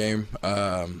preseason game.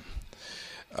 I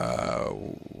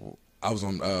was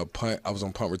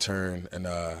on punt return, and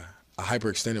I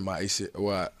hyperextended my ACL.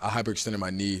 Well, I hyperextended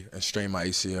my knee and strained my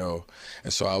ACL,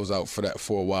 and so I was out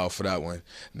for a while for that one.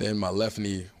 Then my left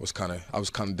knee was I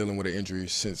was dealing with an injury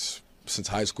since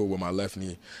high school with my left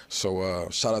knee. So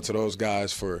shout out to those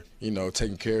guys for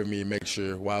taking care of me and making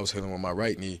sure while I was healing with my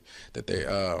right knee that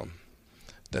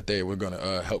they were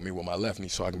gonna help me with my left knee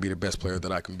so I can be the best player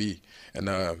that I can be. And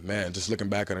man, just looking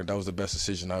back on it, that was the best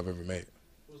decision I've ever made.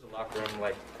 What was the locker room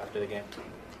like after the game?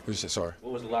 Sorry.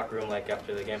 What was the locker room like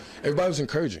after the game? Everybody was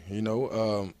encouraging. We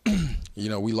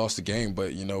lost the game,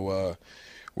 but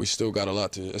we still got a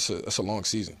lot to. It's a long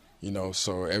season.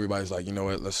 So everybody's like, you know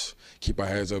what? Let's keep our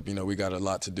heads up. We got a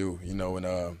lot to do. And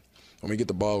when we get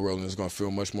the ball rolling, it's gonna feel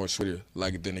much more sweeter.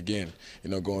 Like then again,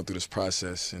 going through this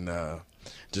process, and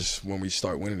just when we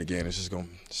start winning again, it's just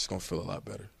gonna feel a lot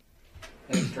better.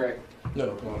 Thanks, Trey.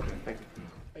 No, thank you.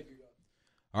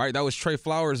 All right, that was Trey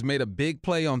Flowers, made a big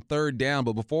play on third down.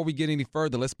 But before we get any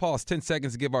further, let's pause 10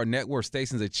 seconds to give our network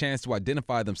stations a chance to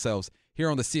identify themselves here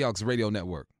on the Seahawks Radio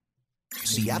Network.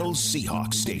 Seattle's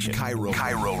Seahawks station, Cairo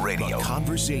Radio. The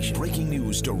conversation, breaking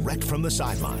news direct from the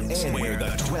sidelines, and where the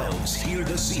 12s hear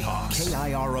the Seahawks.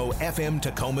 KIRO FM,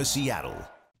 Tacoma, Seattle.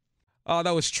 Oh,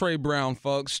 that was Trey Brown,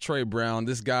 folks. Trey Brown.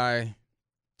 This guy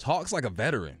talks like a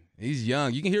veteran. He's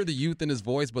young. You can hear the youth in his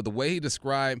voice, but the way he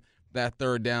described that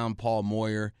third down, Paul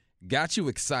Moyer, got you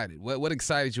excited. What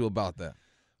excited you about that?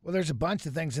 Well, there's a bunch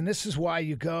of things, and this is why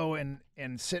you go and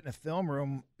sit in a film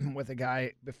room with a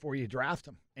guy before you draft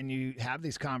him, and you have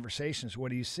these conversations.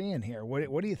 What are you seeing here?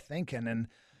 What are you thinking? And,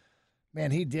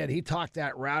 man, he did. He talked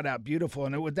that route out beautiful,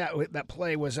 and that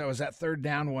play was that third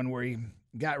down one where he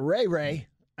got Ray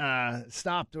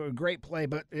stopped. A great play,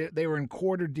 but they were in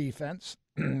quarter defense,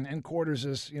 and quarters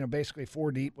is basically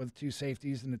 4 deep with 2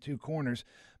 safeties and the 2 corners.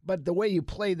 But the way you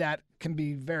play that can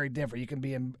be very different. You can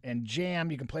be in jam.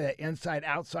 You can play that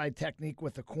inside-outside technique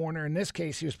with the corner. In this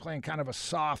case, he was playing kind of a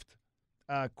soft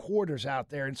quarters out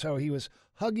there, and so he was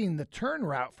hugging the turn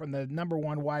route from the number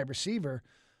 1 wide receiver.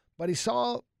 But he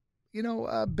saw,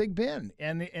 Big Ben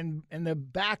and the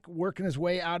back working his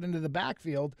way out into the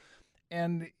backfield.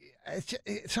 And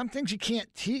some things you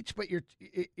can't teach, but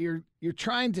you're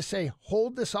trying to say,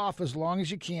 hold this off as long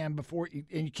as you can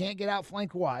and you can't get out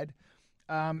flank wide.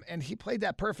 And he played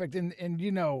that perfect.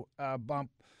 And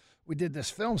Bump, we did this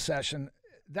film session.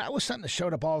 That was something that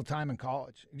showed up all the time in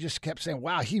college. You just kept saying,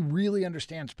 wow, he really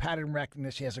understands pattern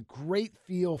recognition. He has a great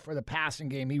feel for the passing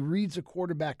game. He reads a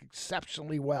quarterback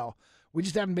exceptionally well. We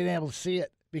just haven't been able to see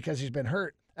it because he's been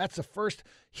hurt. That's the first.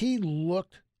 He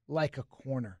looked like a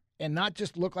corner. And not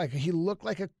just he looked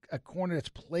like a corner that's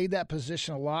played that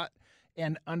position a lot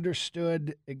and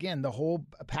understood, again, the whole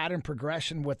pattern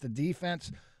progression with the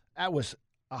defense. That was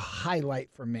a highlight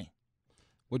for me.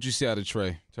 What'd you see out of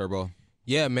Trey, Turbo?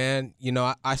 Yeah, man.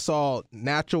 I saw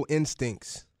natural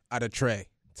instincts out of Trey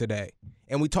today.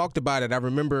 And we talked about it. I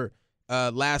remember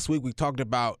last week we talked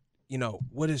about,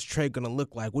 what is Trey going to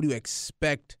look like? What do you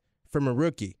expect from a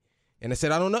rookie? And I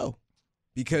said, I don't know.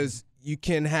 Because you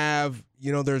can have,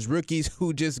 there's rookies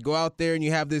who just go out there and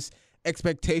you have this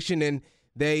expectation and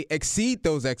they exceed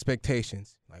those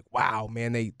expectations. Like, wow,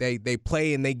 man, they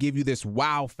play and they give you this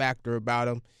wow factor about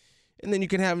them. And then you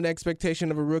can have an expectation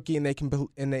of a rookie and they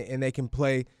can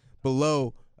play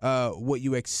below what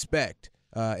you expect.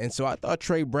 And so I thought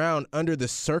Trey Brown, under the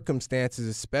circumstances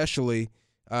especially,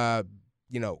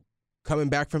 coming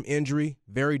back from injury,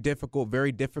 very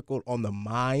difficult on the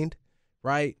mind,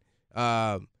 right?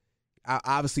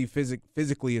 Obviously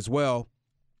physically as well,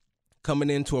 coming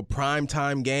into a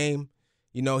primetime game.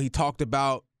 He talked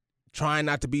about trying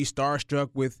not to be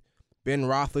starstruck with Ben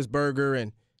Roethlisberger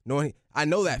and knowing I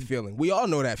know that feeling. We all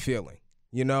know that feeling,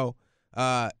 and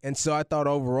so I thought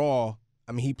overall,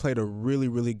 he played a really,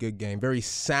 really good game, very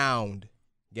sound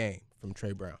game from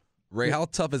Trey Brown. Ray, how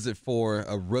tough is it for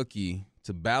a rookie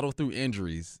to battle through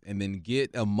injuries and then get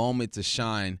a moment to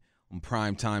shine on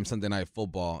prime time Sunday Night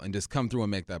Football and just come through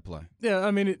and make that play? Yeah,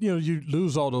 you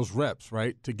lose all those reps,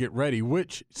 right, to get ready,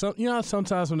 which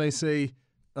sometimes when they say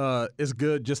it's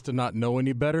good just to not know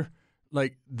any better,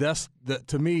 like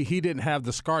to me, he didn't have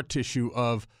the scar tissue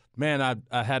of, man,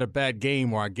 I had a bad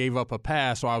game or I gave up a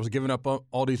pass or I was giving up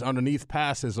all these underneath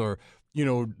passes or,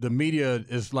 the media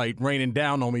is like raining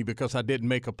down on me because I didn't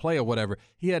make a play or whatever.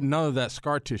 He had none of that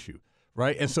scar tissue,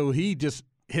 right? And so his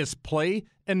play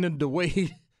and then the way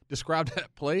he described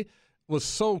that play was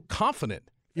so confident.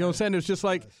 You know what I'm saying? It's just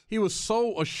like he was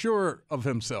so assured of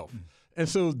himself. And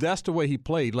so that's the way he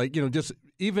played. Like, just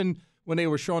even when they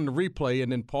were showing the replay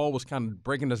and then Paul was kind of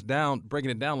breaking it down,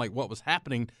 like what was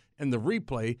happening in the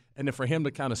replay, and then for him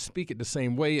to kind of speak it the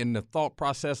same way in the thought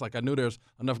process, like I knew there's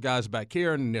enough guys back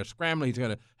here and they're scrambling. He's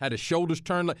going to have his shoulders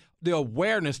turned. Like the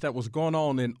awareness that was going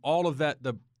on in all of that,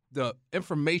 the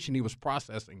information he was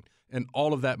processing in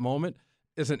all of that moment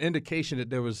is an indication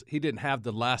that he didn't have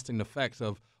the lasting effects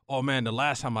of, oh, man, the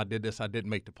last time I did this, I didn't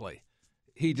make the play.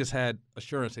 He just had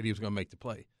assurance that he was going to make the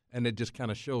play, and it just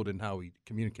kind of showed in how he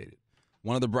communicated.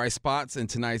 One of the bright spots in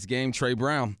tonight's game, Trey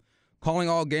Brown, calling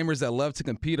all gamers that love to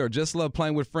compete or just love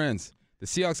playing with friends. The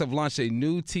Seahawks have launched a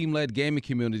new team-led gaming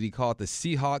community called the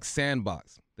Seahawks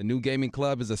Sandbox. The new gaming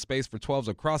club is a space for 12s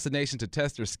across the nation to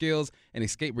test their skills and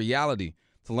escape reality.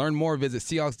 To learn more, visit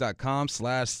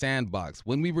Seahawks.com/sandbox.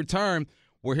 When we return,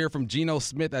 we'll hear from Geno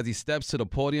Smith as he steps to the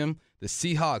podium. The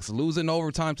Seahawks losing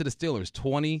overtime to the Steelers,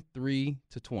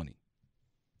 23-20.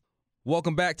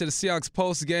 Welcome back to the Seahawks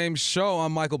post-game show.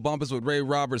 I'm Michael Bumpus with Ray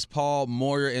Roberts, Paul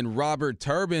Moyer, and Robert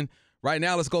Turbin. Right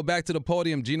now, let's go back to the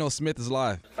podium. Geno Smith is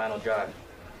live. Final drive.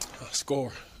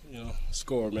 Score,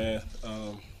 man.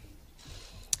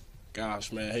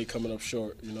 Gosh, man, hate coming up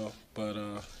short, but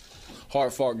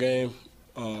hard-fought game.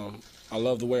 I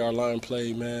love the way our line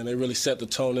played, man. They really set the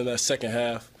tone in that second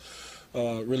half.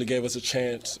 Really gave us a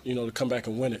chance, to come back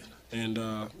and win it. And,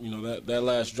 that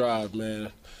last drive,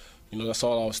 man, that's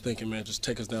all I was thinking, man. Just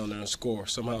take us down there and score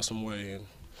somehow, some way. And,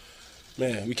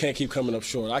 man, we can't keep coming up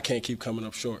short. I can't keep coming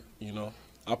up short,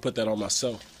 I put that on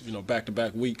myself.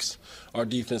 Back-to-back weeks, our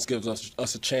defense gives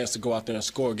us a chance to go out there and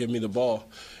score, give me the ball,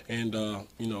 and,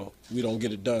 we don't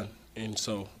get it done. And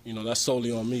so, that's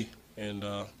solely on me, and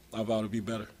I vow to be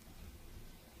better.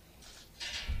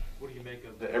 What do you make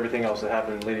of everything else that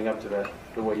happened leading up to that,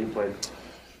 the way you played?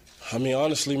 I mean,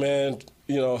 honestly, man,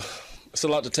 it's a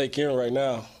lot to take in right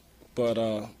now. But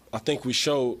I think we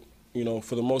showed,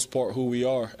 for the most part, who we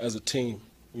are as a team.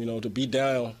 To be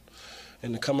down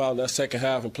and to come out in that second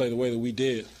half and play the way that we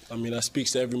did. I mean, that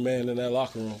speaks to every man in that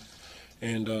locker room.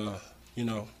 And,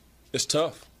 it's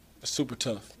tough. It's super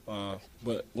tough.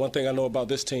 But one thing I know about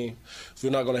this team is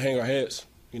we're not going to hang our heads.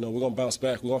 We're going to bounce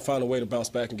back. We're going to find a way to bounce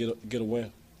back and get a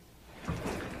win.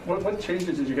 What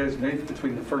changes did you guys make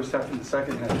between the first half and the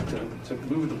second half to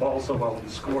move the ball so well and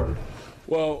score?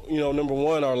 Well, number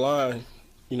one, our line,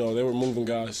 they were moving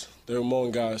guys. They were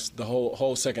mowing guys the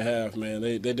whole second half, man.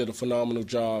 They did a phenomenal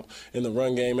job in the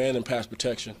run game and in pass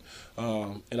protection.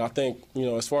 And I think,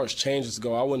 as far as changes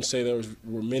go, I wouldn't say there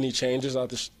were many changes. I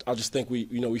just think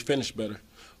we finished better.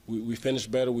 We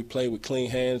finished better. We played with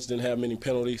clean hands, didn't have many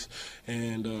penalties,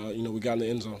 and, we got in the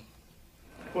end zone.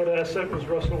 What asset was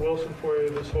Russell Wilson for you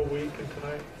this whole week and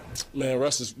tonight? Man,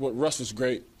 Russ was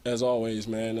great, as always,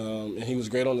 man. And he was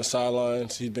great on the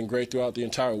sidelines. He's been great throughout the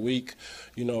entire week.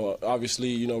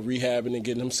 Obviously, rehabbing and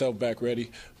getting himself back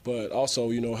ready, but also,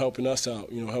 helping us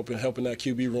out, helping that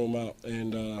QB room out.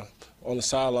 And on the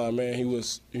sideline, man, he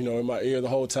was, in my ear the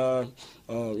whole time,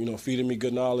 feeding me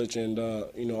good knowledge and,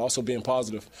 also being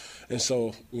positive. And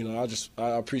so,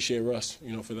 I appreciate Russ,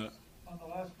 for that. On the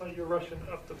last play, you're running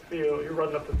up the field.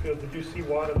 Did you see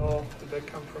Watt at all? Did that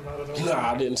come from out of nowhere?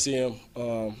 Nah, I didn't see him.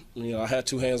 I had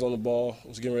two hands on the ball. I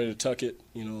was getting ready to tuck it,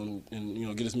 and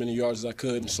get as many yards as I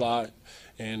could and slide.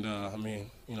 And,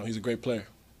 he's a great player.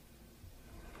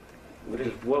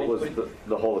 What was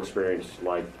the whole experience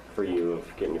like for you of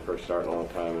getting your first start in a long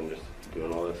time and just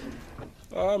doing all this?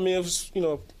 It was,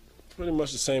 pretty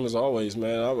much the same as always,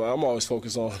 man. I'm always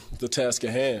focused on the task at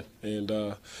hand. And,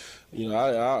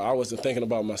 I wasn't thinking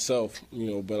about myself,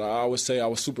 but I would say I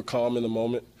was super calm in the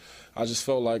moment. I just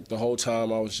felt like the whole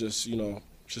time I was just,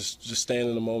 just staying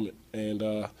in the moment. And,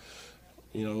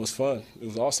 it was fun. It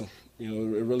was awesome. It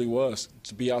really was.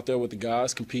 To be out there with the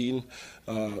guys competing,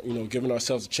 giving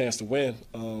ourselves a chance to win.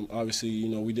 Obviously,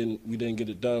 we didn't get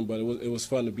it done, but it was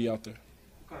fun to be out there.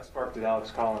 What kind of spark did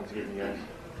Alex Collins give you guys?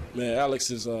 Man,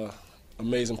 Alex is an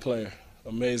amazing player.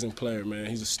 Amazing player, man.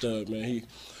 He's a stud, man. He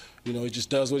just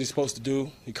does what he's supposed to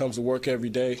do. He comes to work every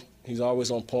day. He's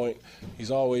always on point. He's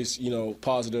always,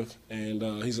 positive, and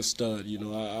he's a stud.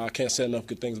 I can't say enough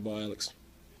good things about Alex.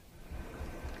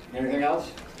 Anything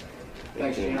else?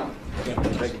 Thanks, Geno.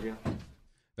 Thank you, Geno.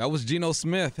 That was Geno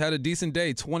Smith. Had a decent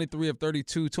day, 23 of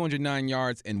 32, 209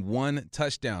 yards, and 1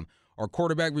 touchdown. Our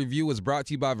quarterback review was brought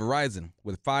to you by Verizon.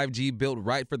 With 5G built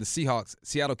right for the Seahawks,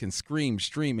 Seattle can scream,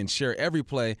 stream, and share every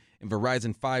play in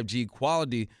Verizon 5G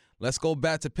quality. Let's go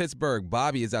back to Pittsburgh.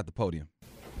 Bobby is at the podium.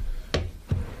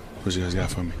 What you guys got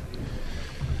for me?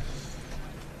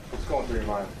 What's going through your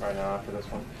mind right now after this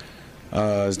one?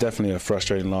 It's definitely a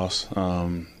frustrating loss.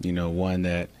 You know, one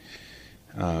that,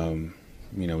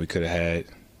 you know, we could have had.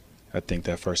 I think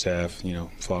that first half, you know,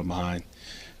 falling behind.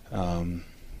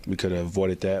 We could have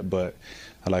avoided that, but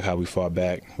I like how we fought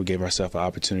back. We gave ourselves an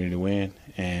opportunity to win,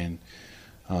 and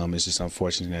it's just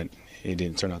unfortunate that it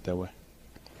didn't turn out that way.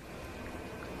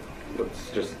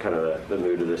 What's just kind of the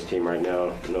mood of this team right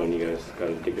now, knowing you guys got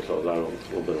to dig yourselves out of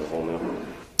a little bit of a hole now?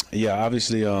 Yeah,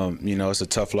 obviously, you know, it's a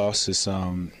tough loss. It's,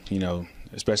 you know,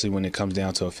 especially when it comes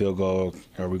down to a field goal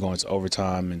or we're going to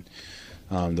overtime,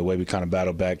 and the way we kind of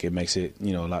battle back, it makes it,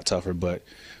 you know, a lot tougher. But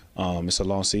it's a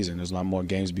long season. There's a lot more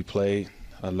games to be played,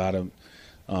 a lot of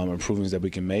improvements that we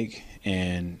can make,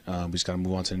 and we just got to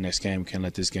move on to the next game. We can't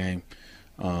let this game,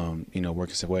 you know, work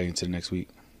its way into the next week.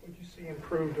 What did you see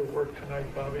improved or work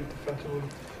tonight, Bobby, defensively?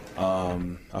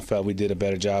 I felt we did a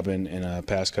better job in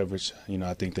pass coverage. You know,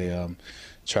 I think they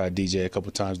tried DJ a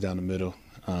couple times down the middle.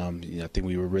 I think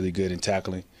we were really good in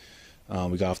tackling.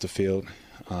 We got off the field.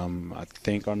 I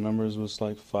think our numbers was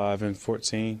like 5 and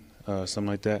 14, something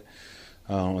like that,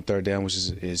 on third down, which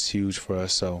is huge for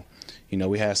us. So, you know,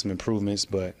 we had some improvements,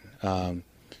 but,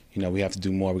 you know, we have to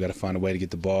do more. We got to find a way to get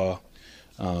the ball,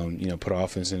 you know, put our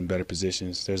offense in better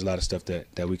positions. There's a lot of stuff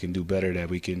that we can do better, that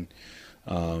we can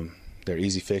they're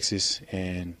easy fixes,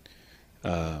 and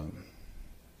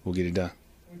we'll get it done.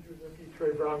 Would your rookie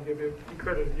Trey Brown he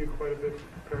credited you quite a bit for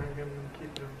preparing him and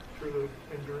keeping him through the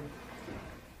injury?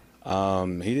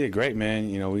 He did great,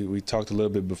 man. You know, we talked a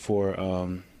little bit before,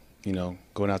 you know,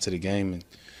 going out to the game, and,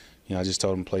 you know, I just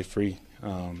told him play free.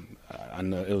 I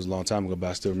know it was a long time ago,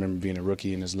 but I still remember being a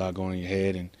rookie and there's a lot going on in your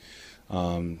head, and,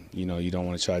 you know, you don't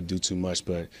want to try to do too much.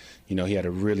 But, you know, he had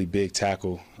a really big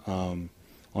tackle on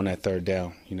that third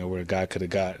down, you know, where a guy could have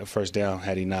got a first down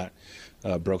had he not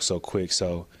broke so quick.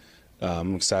 So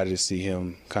I'm excited to see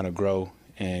him kind of grow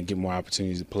and get more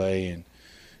opportunities to play, and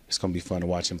it's going to be fun to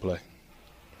watch him play.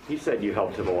 He said you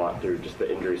helped him a lot through just the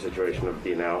injury situation of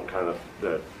being out, kind of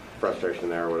the frustration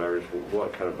there or whatever.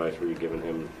 What kind of advice were you giving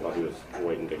him while he was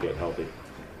waiting to get healthy?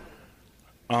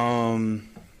 I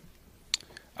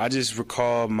just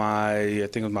recall I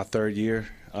think it was my third year.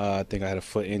 I think I had a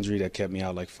foot injury that kept me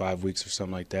out like 5 weeks or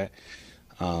something like that.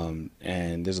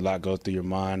 And there's a lot go through your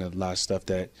mind, a lot of stuff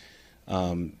that,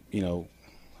 you know,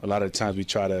 a lot of the times we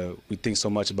think so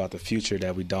much about the future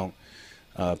that we don't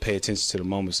pay attention to the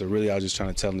moment. So really I was just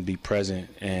trying to tell him to be present.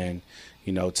 And,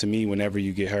 you know, to me, whenever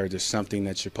you get hurt, there's something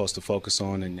that you're supposed to focus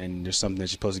on, and there's something that you're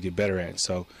supposed to get better at.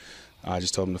 So I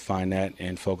just told him to find that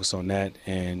and focus on that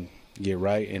and get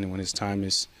right. And when his time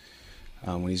is,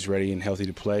 when he's ready and healthy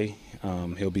to play,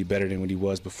 he'll be better than what he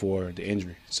was before the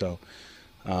injury. So,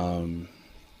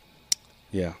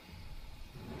 yeah.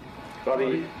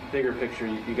 Bobby, bigger picture,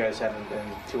 you guys haven't been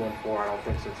 2-4, I don't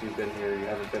think, since you've been here. You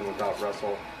haven't been without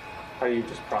Russell. How do you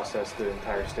just process the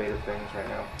entire state of things right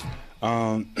now?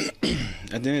 At the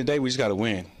end of the day, we just got to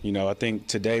win. You know, I think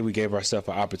today we gave ourselves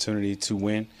an opportunity to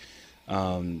win.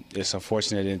 It's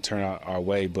unfortunate it didn't turn out our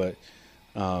way, but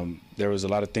there was a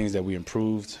lot of things that we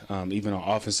improved. Even on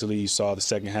offensively, you saw the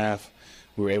second half,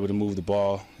 we were able to move the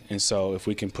ball. And so if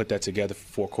we can put that together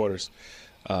for 4 quarters,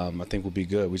 I think we'll be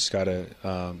good. We just got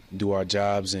to do our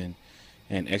jobs and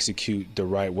execute the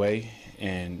right way,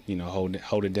 and, you know,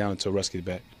 hold it down until Russ gets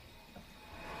back.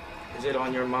 Is it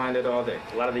on your mind at all that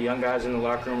a lot of the young guys in the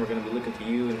locker room are going to be looking to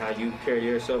you and how you carry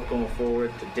yourself going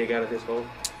forward to dig out of this hole?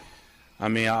 I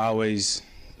mean, I always,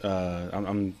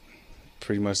 I'm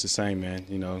pretty much the same, man.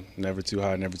 You know, never too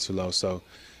high, never too low. So,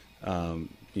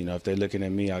 you know, if they're looking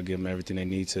at me, I'll give them everything they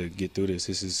need to get through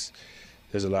this.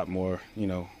 There's a lot more, you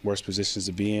know, worse positions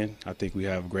to be in. I think we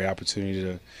have a great opportunity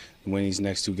to win these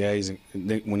next 2 games, and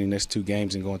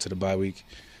go into the bye week,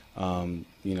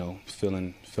 you know,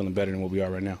 feeling better than what we are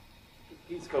right now.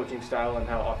 Pete's coaching style and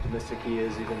how optimistic he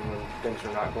is, even when things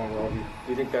are not going well. Do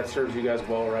you think that serves you guys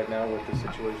well right now with the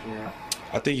situation you're in?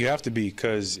 I think you have to be,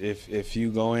 because if you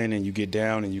go in and you get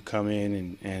down and you come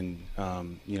in and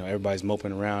you know, everybody's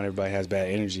moping around, everybody has bad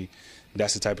energy,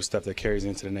 that's the type of stuff that carries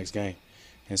into the next game.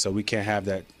 And so we can't have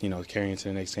that, you know, carry into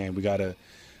the next game. We got to,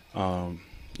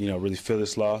 you know, really feel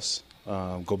this loss,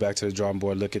 go back to the drawing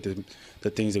board, look at the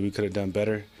things that we could have done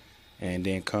better, and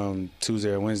then come Tuesday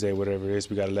or Wednesday, whatever it is,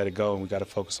 we got to let it go, and we got to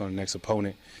focus on the next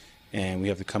opponent, and we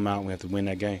have to come out and we have to win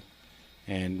that game.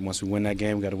 And once we win that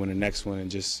game, we got to win the next one and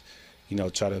just, you know,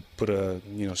 try to put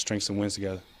you know, strengths and wins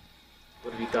together.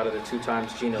 What have you thought of the 2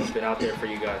 times Gino's been out there for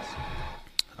you guys?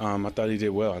 I thought he did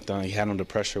well. I thought he handled the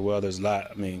pressure well. There's a lot.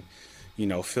 I mean, you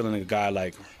know, filling a guy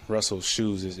like Russell's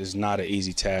shoes is not an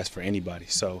easy task for anybody.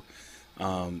 So,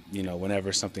 you know,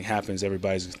 whenever something happens,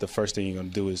 the first thing you're going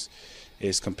to do is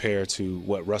compare to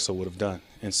what Russell would have done.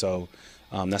 And so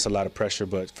That's a lot of pressure,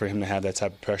 but for him to have that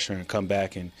type of pressure and come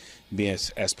back and be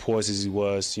as poised as he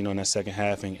was, in that second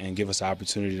half and give us an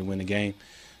opportunity to win the game,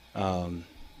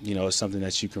 it's something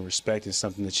that you can respect and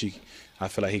something that I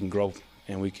feel like he can grow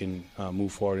and we can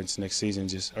move forward into next season,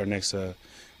 next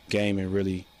game, and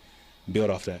really build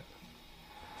off that.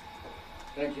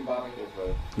 Thank you, Bobby.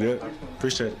 Good.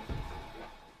 Appreciate it.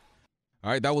 All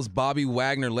right, that was Bobby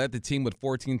Wagner, led the team with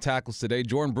 14 tackles today.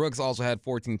 Jordan Brooks also had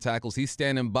 14 tackles. He's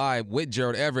standing by with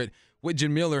Gerald Everett, with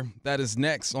Jim Miller. That is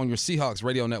next on your Seahawks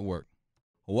Radio Network.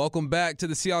 Welcome back to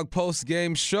the Seahawks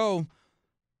post-game show.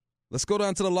 Let's go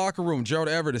down to the locker room. Gerald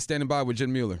Everett is standing by with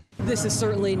Jim Mueller. This is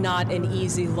certainly not an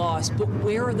easy loss, but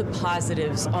where are the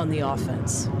positives on the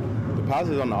offense? The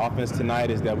positives on the offense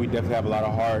tonight is that we definitely have a lot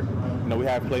of heart. We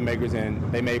have playmakers,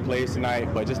 and they made plays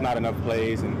tonight, but just not enough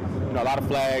plays. And, a lot of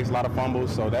flags, a lot of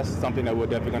fumbles, so that's something that we're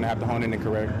definitely going to have to hone in and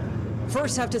correct.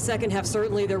 First half to second half,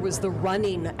 certainly there was the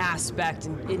running aspect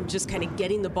and just kind of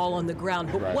getting the ball on the ground,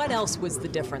 but Right. What else was the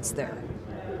difference there?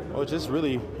 Well, just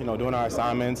really, doing our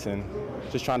assignments and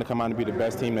just trying to come out and be the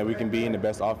best team that we can be and the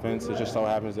best offense. It just so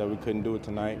happens that we couldn't do it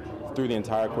tonight through the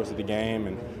entire course of the game.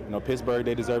 And, Pittsburgh,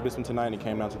 they deserved this one tonight, and it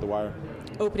came down to the wire.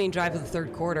 Opening drive of the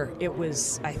third quarter, it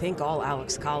was, I think, all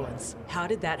Alex Collins. How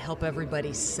did that help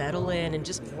everybody settle in and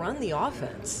just run the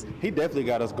offense? He definitely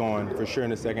got us going for sure in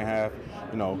the second half,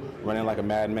 running like a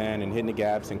madman and hitting the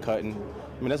gaps and cutting.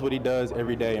 That's what he does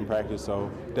every day in practice,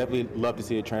 so definitely love to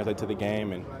see it translate to the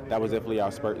game, and that was definitely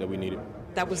our spurt that we needed.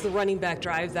 That was the running back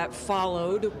drive that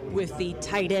followed with the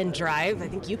tight end drive. I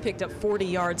think you picked up 40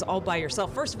 yards all by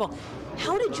yourself. First of all,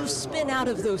 how did you spin out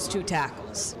of those two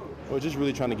tackles? Well, just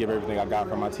really trying to give everything I got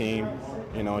from my team,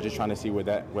 just trying to see what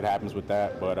happens with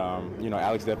that. But,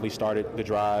 Alex definitely started the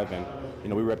drive, and,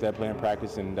 we rep that play in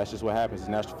practice, and that's just what happens. It's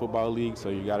National Football League, so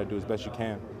you got to do as best you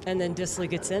can. And then Dissly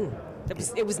gets in.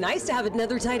 It was nice to have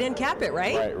another tight end cap it,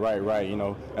 right? Right.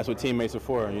 That's what teammates are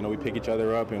for. We pick each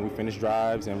other up, and we finish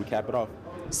drives, and we cap it off.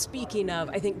 Speaking of,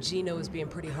 I think Geno is being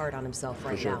pretty hard on himself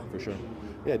right now. For sure.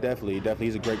 Yeah, definitely.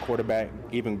 He's a great quarterback,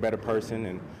 even better person,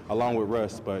 and along with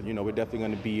Russ. But, we're definitely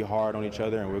going to be hard on each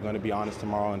other, and we're going to be honest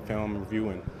tomorrow in film and review,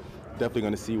 and definitely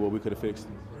going to see what we could have fixed.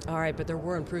 All right, but there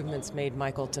were improvements made,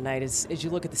 Michael, tonight as you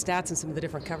look at the stats and some of the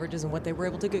different coverages and what they were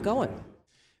able to get going.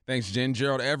 Thanks, Jen.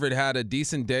 Gerald Everett had a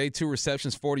decent day, 2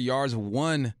 receptions, 40 yards,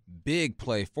 1 big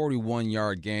play,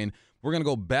 41-yard gain. We're going to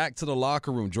go back to the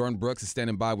locker room. Jordan Brooks is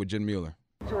standing by with Jen Mueller.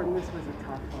 Jordan, this was a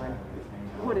tough one.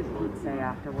 What did Pete say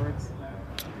afterwards?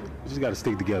 We just got to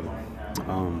stick together.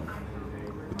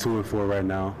 We're 2-4 right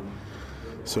now.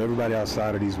 So everybody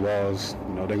outside of these walls,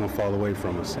 they're going to fall away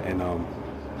from us. And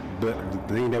the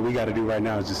thing that we got to do right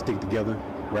now is just stick together,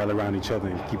 rally around each other,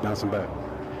 and keep bouncing back.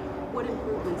 What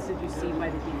improvements did you see by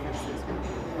the defense this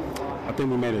week? I think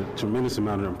we made a tremendous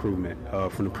amount of improvement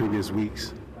from the previous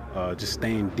weeks, just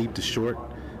staying deep to short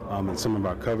in some of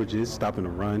our coverages, stopping the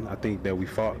run. I think that we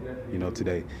fought,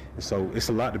 today. And so it's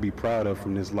a lot to be proud of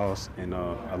from this loss and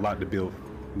a lot to build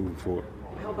moving forward.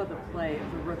 How about the play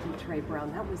of the rookie Trey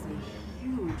Brown? That was a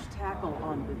huge tackle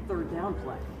on the third down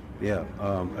play. Yeah,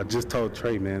 I just told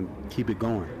Trey, man, keep it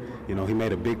going. He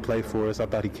made a big play for us. I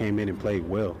thought he came in and played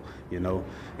well, in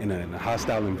a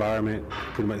hostile environment,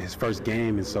 pretty much his first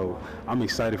game. And so I'm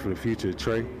excited for the future of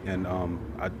Trey, and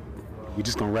we're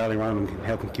just going to rally around him and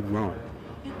help him keep growing.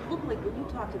 It looked like when you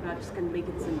talked about just kind of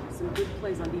making some good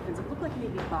plays on defense, it looked like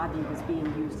maybe Bobby was being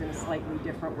used in a slightly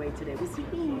different way today. Was he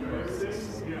being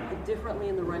used differently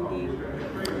in the run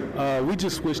game? We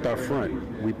just switched our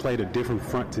front. We played a different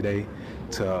front today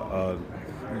to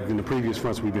than the previous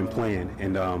fronts we've been playing,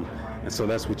 and so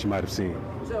that's what you might have seen.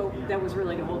 So that was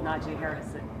really to hold Najee Harris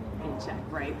in check,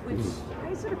 right? Which you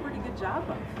guys did a pretty good job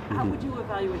of. How would you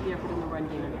evaluate the effort in the run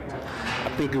game in particular? I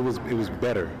think it was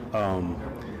better.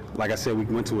 Like I said, we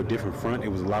went to a different front. It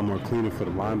was a lot more cleaner for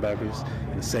the linebackers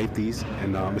and the safeties,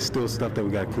 and it's still stuff that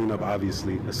we got to clean up,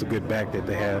 obviously. It's a good back that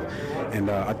they have, and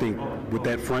I think with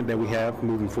that front that we have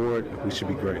moving forward, we should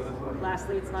be great.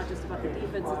 Lastly, it's not just about the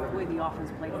defense, it's the way the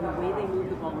offense played and the way they moved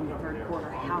the ball in the third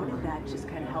quarter. How did that just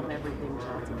kind of help everything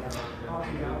gel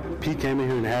together? Pete came in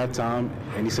here in halftime,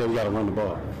 and he said we got to run the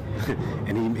ball,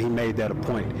 and he made that a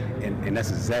point, and that's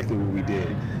exactly what we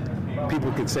did.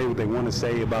 People can say what they want to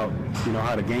say about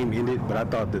how the game ended, but I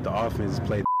thought that the offense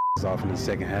played off in the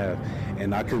second half,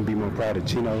 and I couldn't be more proud of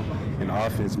Geno and the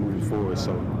offense moving forward.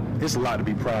 So it's a lot to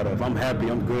be proud of. I'm happy,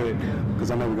 I'm good, because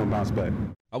I know we're going to bounce back.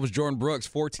 I was Jordan Brooks,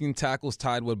 14 tackles,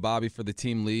 tied with Bobby for the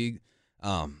team league.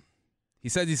 He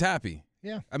says he's happy.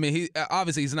 Yeah. I mean,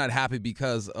 obviously he's not happy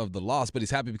because of the loss, but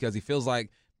he's happy because he feels like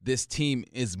this team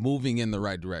is moving in the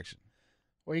right direction.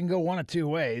 Well, you can go one of two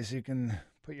ways. You can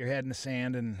put your head in the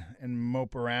sand and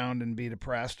mope around and be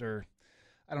depressed, or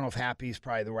I don't know if happy is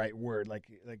probably the right word, like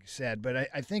you said, but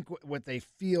I think what they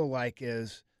feel like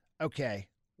is, okay,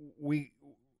 we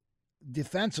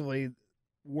defensively,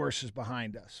 worse is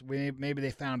behind us. Maybe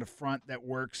they found a front that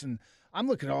works, and I'm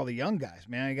looking at all the young guys,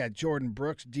 man. You got Jordan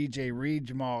Brooks, DJ Reed,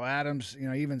 Jamal Adams,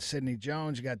 even Sidney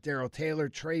Jones. You got Darryl Taylor,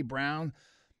 Trey Brown.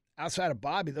 Outside of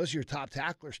Bobby, those are your top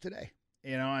tacklers today.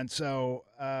 And so,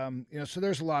 so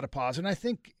there's a lot of positive. And I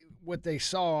think what they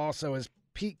saw also is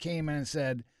Pete came in and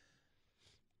said,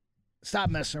 stop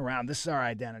messing around. This is our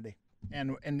identity.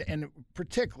 And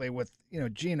particularly with,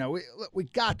 Geno, we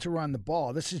got to run the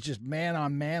ball. This is just man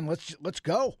on man. Let's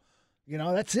go.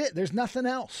 That's it. There's nothing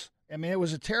else. I mean, it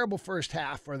was a terrible first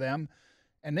half for them,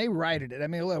 and they righted it. I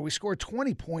mean, look, we scored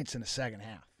 20 points in the second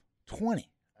half. 20.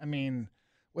 I mean,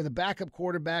 with a backup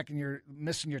quarterback and you're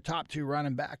missing your top two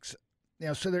running backs,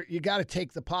 so you got to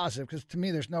take the positive, because to me,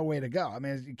 there's no way to go. I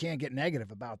mean, you can't get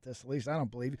negative about this. At least I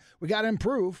don't believe. We got to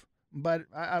improve, but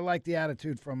I like the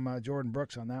attitude from Jordan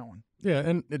Brooks on that one. Yeah,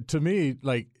 and to me,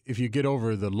 like, if you get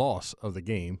over the loss of the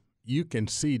game, you can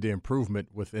see the improvement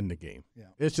within the game. Yeah.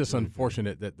 It's just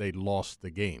unfortunate that they lost the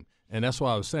game. And that's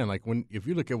why I was saying, like, if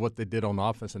you look at what they did on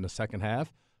offense in the second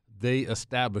half, they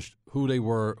established who they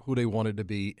were, who they wanted to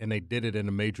be, and they did it in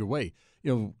a major way.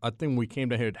 I think when we came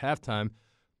down here at halftime,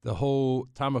 the whole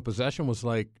time of possession was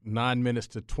like 9 minutes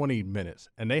to 20 minutes,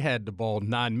 and they had the ball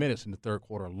 9 minutes in the third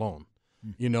quarter alone.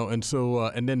 And so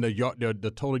and then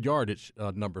the total yardage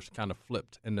numbers kind of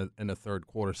flipped in the third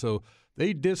quarter. So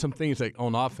they did some things like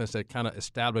on offense that kind of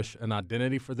established an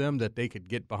identity for them that they could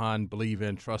get behind, believe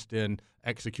in, trust in,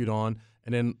 execute on,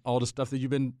 and then all the stuff that you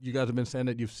guys have been saying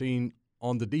that you've seen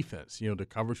on the defense. The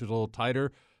coverage was a little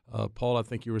tighter. Paul, I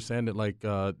think you were saying that like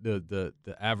the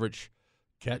average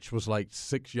catch was like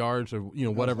 6 yards or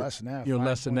whatever, less than that,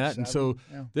 less than that. And so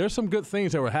there's some good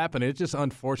things that were happening. It's just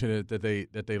unfortunate that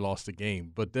they lost the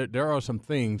game. But there are some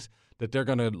things that they're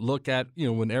going to look at,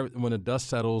 when the dust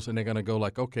settles, and they're going to go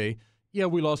like, okay, yeah,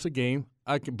 we lost the game,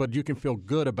 but you can feel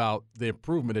good about the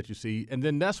improvement that you see, and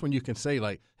then that's when you can say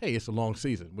like, hey, it's a long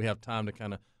season. We have time to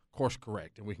kind of course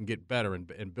correct, and we can get better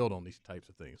and build on these types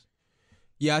of things.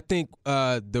 Yeah, I think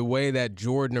the way that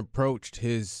Jordan approached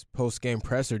his post-game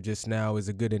presser just now is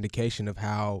a good indication of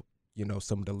how,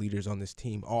 some of the leaders on this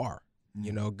team are.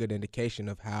 A good indication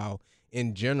of how,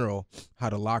 in general, how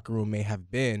the locker room may have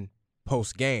been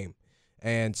post-game.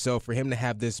 And so for him to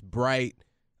have this bright,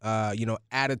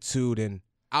 attitude and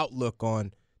outlook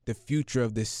on the future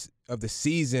of the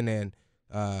season and,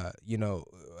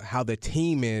 how the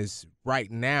team is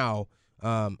right now,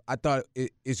 I thought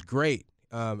it's great.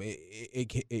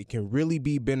 It can really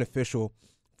be beneficial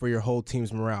for your whole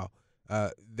team's morale.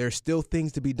 There's still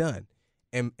things to be done.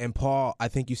 And Paul, I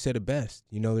think you said it best.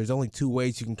 There's only two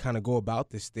ways you can kind of go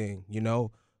about this thing,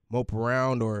 mope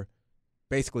around or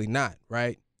basically not,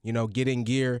 right? Get in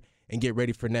gear and get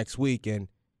ready for next week. And,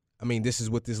 I mean, this is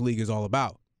what this league is all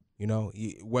about.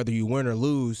 Whether you win or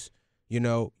lose,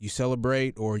 you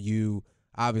celebrate or you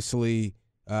obviously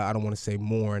I don't want to say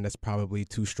mourn. That's probably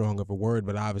too strong of a word,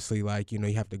 but obviously, like, you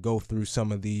have to go through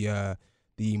some of the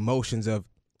emotions of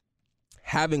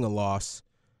having a loss.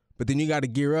 But then you got to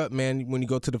gear up, man, when you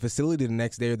go to the facility the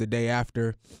next day or the day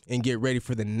after and get ready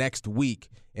for the next week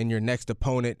and your next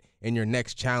opponent and your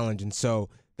next challenge. And so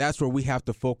that's where we have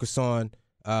to focus on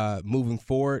moving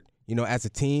forward. As a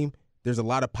team, there's a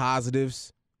lot of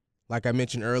positives, like I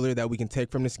mentioned earlier, that we can take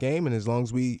from this game. And as long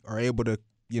as we are able to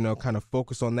kind of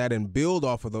focus on that and build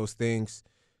off of those things,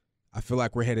 I feel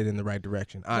like we're headed in the right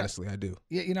direction. Honestly, I do.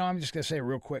 Yeah, I'm just going to say a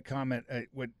real quick comment,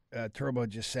 what Turbo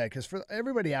just said, because for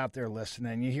everybody out there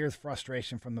listening, you hear the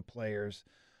frustration from the players,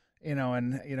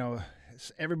 and,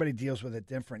 everybody deals with it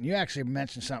different. You actually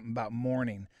mentioned something about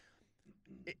mourning.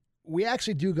 We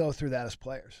actually do go through that as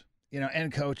players,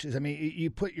 and coaches. I mean, you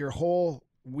put your whole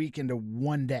week into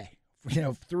one day,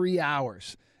 3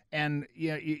 hours, and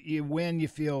you win, you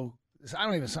feel – I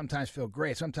don't even sometimes feel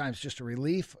great. Sometimes just a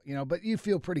relief, but you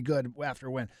feel pretty good after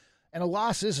a win. And a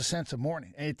loss is a sense of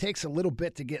mourning, and it takes a little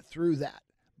bit to get through that.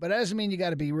 But that doesn't mean you got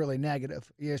to be really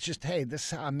negative. It's just, hey, this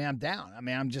is how I'm down. I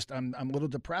mean, I'm a little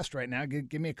depressed right now.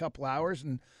 Give me a couple hours,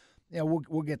 and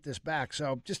we'll get this back.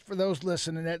 So just for those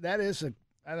listening, that is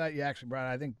I thought you actually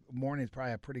brought it. I think mourning is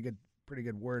probably a pretty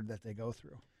good word that they go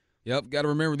through. Yep, got to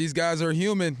remember these guys are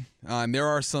human, and there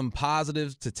are some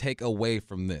positives to take away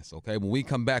from this, okay? When we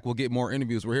come back, we'll get more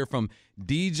interviews. We're here from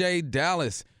DJ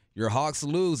Dallas. Your Hawks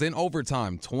lose in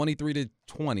overtime,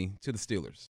 23-20 to the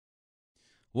Steelers.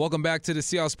 Welcome back to the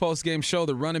Seahawks postgame show.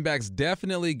 The running backs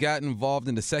definitely got involved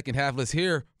in the second half. Let's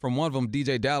hear from one of them.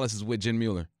 DJ Dallas is with Jen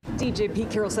Mueller. DJ, Pete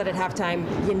Carroll said at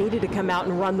halftime you needed to come out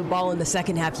and run the ball in the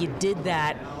second half. You did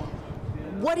that.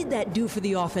 What did that do for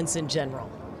the offense in general?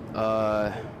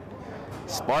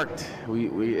 Sparked.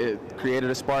 It created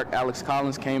a spark. Alex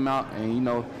Collins came out,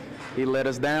 and he let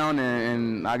us down,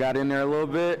 and I got in there a little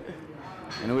bit,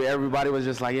 and everybody was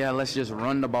just like, yeah, let's just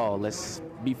run the ball. Let's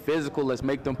be physical. Let's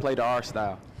make them play to our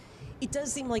style. It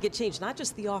does seem like it changed, not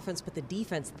just the offense, but the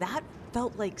defense. That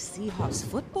felt like Seahawks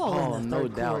football in the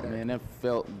third quarter. No doubt, man. That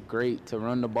felt great to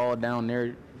run the ball down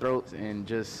their throats and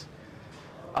just,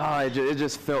 it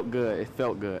just felt good. It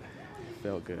felt good.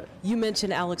 Felt good. You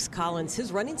mentioned Alex Collins.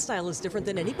 His running style is different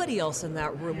than anybody else in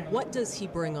that room. What does he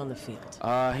bring on the field?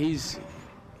 He's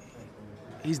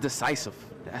decisive.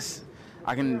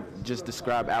 I can just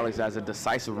describe Alex as a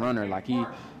decisive runner. Like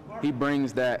he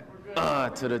brings that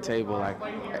to the table.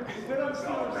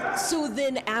 So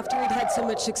then after he'd had so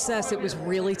much success, it was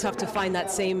really tough to find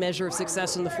that same measure of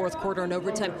success in the fourth quarter and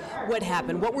overtime. What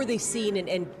happened? What were they seeing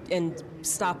and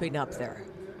stopping up there?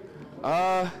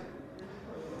 I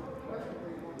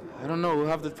don't know. We'll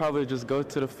have to probably just go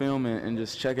to the film and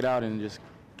just check it out and just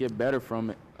get better from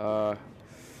it. I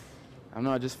don't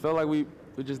know. I just felt like we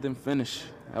just didn't finish.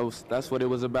 That's what it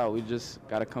was about. We just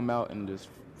got to come out and just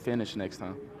finish next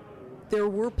time. There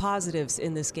were positives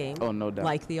in this game. Oh, no doubt.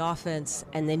 Like the offense,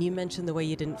 and then you mentioned the way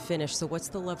you didn't finish. So what's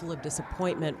the level of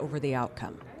disappointment over the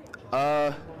outcome?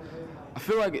 I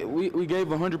feel like we gave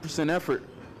 100% effort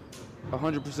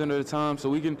 100% of the time, so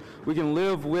we can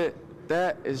live with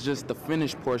that. Is just the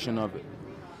finish portion of it.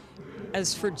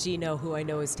 As for Geno, who I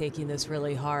know is taking this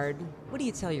really hard, what do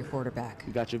you tell your quarterback?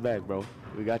 We got your back, bro.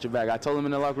 We got your back. I told him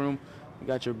in the locker room, we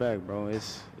got your back, bro.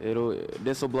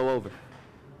 This'll blow over.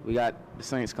 We got the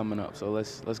Saints coming up, so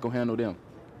let's go handle them.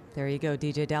 There you go,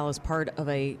 DJ Dallas, part of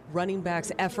a running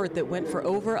backs effort that went for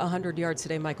over 100 yards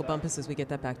today. Michael Bumpus, as we get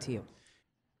that back to you.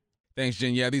 Thanks,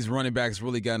 Jen. Yeah, these running backs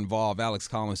really got involved. Alex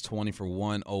Collins, 20 for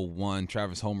 101.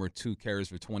 Travis Homer, 2 carries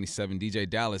for 27. DJ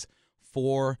Dallas,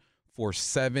 4 for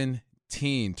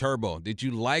 17. Turbo, did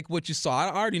you like what you saw?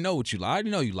 I already know what you liked. I already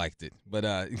know you liked it.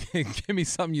 But give me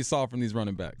something you saw from these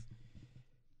running backs.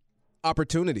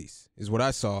 Opportunities is what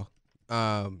I saw.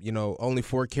 Only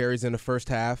 4 carries in the first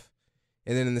half.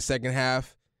 And then in the second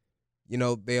half,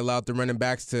 they allowed the running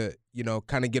backs to,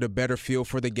 kind of get a better feel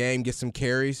for the game, get some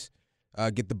carries.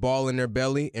 Get the ball in their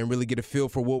belly and really get a feel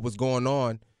for what was going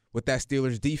on with that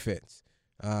Steelers defense.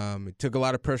 It took a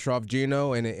lot of pressure off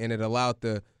Geno, and it allowed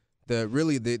the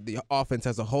offense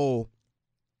as a whole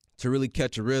to really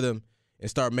catch a rhythm and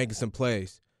start making some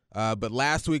plays. But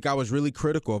last week I was really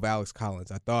critical of Alex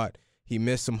Collins. I thought he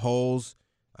missed some holes.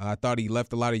 I thought he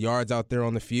left a lot of yards out there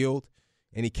on the field,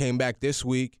 and he came back this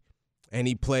week and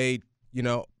he played,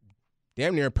 damn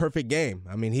near a perfect game.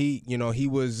 I mean, he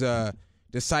was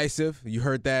decisive. You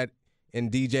heard that in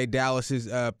DJ Dallas's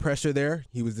pressure there.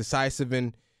 He was decisive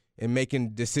in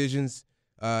making decisions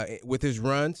with his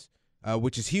runs,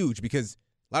 which is huge because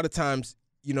a lot of times,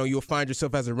 you'll find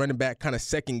yourself as a running back kind of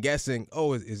second guessing,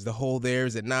 is the hole there,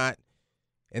 is it not?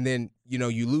 And then,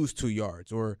 you lose 2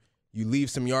 yards or you leave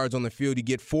some yards on the field, you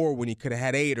get 4 when you could have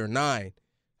had 8 or 9.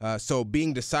 So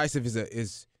being decisive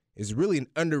is really an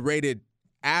underrated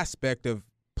aspect of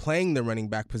playing the running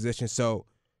back position. So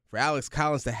for Alex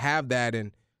Collins to have that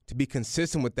and to be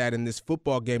consistent with that in this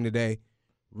football game today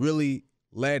really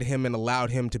led him and allowed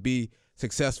him to be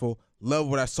successful. Love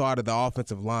what I saw out of the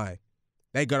offensive line.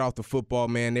 They got off the football,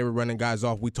 man. They were running guys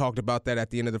off. We talked about that at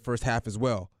the end of the first half as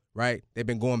well, right? They've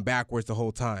been going backwards the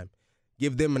whole time.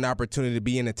 Give them an opportunity to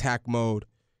be in attack mode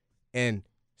and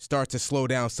start to slow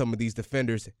down some of these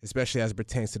defenders, especially as it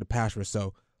pertains to the pass rush.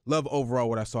 So love overall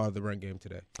what I saw of the run game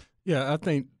today. Yeah, I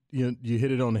think you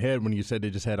hit it on the head when you said they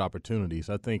just had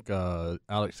opportunities. I think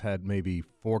Alex had maybe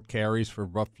 4 carries for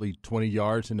roughly 20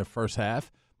 yards in the first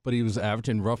half, but he was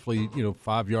averaging roughly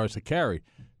 5 yards a carry.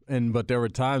 But there were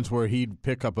times where he'd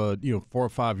pick up 4 or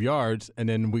 5 yards, and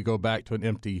then we go back to an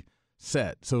empty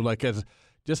set. So as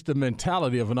just the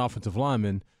mentality of an offensive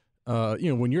lineman,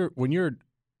 when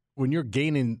you're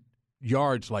gaining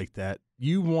yards like that,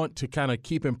 you want to kind of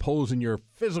keep imposing your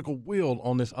physical will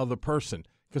on this other person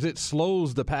because it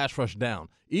slows the pass rush down.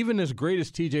 Even as great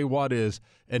as T.J. Watt is,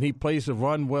 and he plays the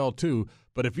run well too,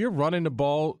 but if you're running the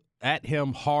ball at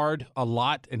him hard a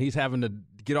lot and he's having to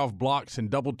get off blocks and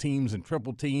double teams and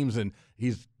triple teams and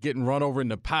he's getting run over in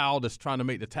the pile that's trying to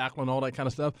make the tackle and all that kind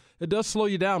of stuff, it does slow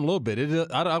you down a little bit.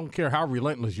 I don't care how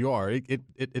relentless you are.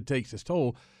 It takes its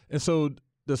toll. And so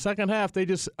the second half,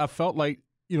 I felt like,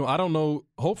 I don't know,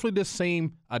 hopefully this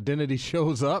same identity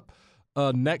shows up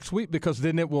next week? Because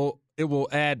then it will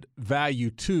add value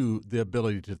to the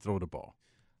ability to throw the ball.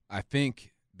 I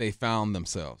think they found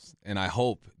themselves, and I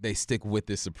hope they stick with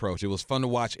this approach. It was fun to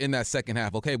watch in that second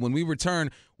half. Okay, when we return,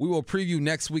 we will preview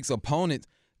next week's opponent,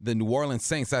 the New Orleans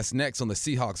Saints. That's next on the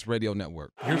Seahawks Radio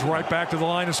Network. Here's right back to the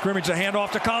line of scrimmage. A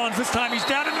handoff to Collins. This time he's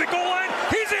down into the goal line.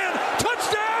 He's in.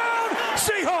 Touchdown,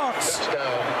 Seahawks.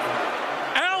 Touchdown.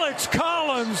 Alex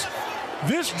Collins.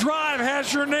 This drive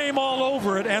has your name all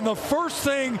over it. And the first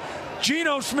thing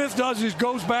Geno Smith does is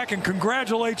goes back and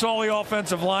congratulates all the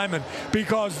offensive linemen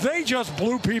because they just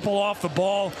blew people off the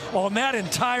ball on that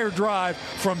entire drive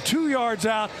from 2 yards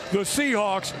out. The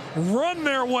Seahawks run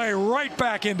their way right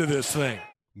back into this thing.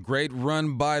 Great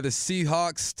run by the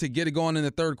Seahawks to get it going in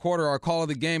the third quarter. Our call of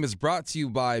the game is brought to you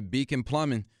by Beacon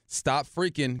Plumbing. Stop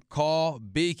freaking. Call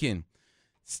Beacon.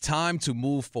 It's time to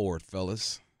move forward,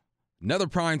 fellas. Another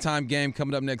primetime game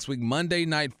coming up next week, Monday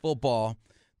Night Football.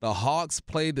 The Hawks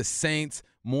play the Saints.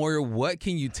 Moyer, what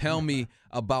can you tell me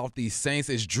about these Saints?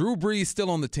 Is Drew Brees still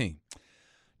on the team?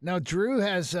 No, Drew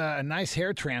has a nice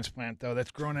hair transplant, though, that's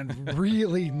grown in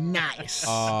really nice.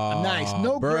 Nice.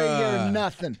 No gray hair,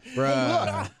 nothing.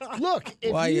 Bruh. Hey, look,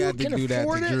 if Why you had to do that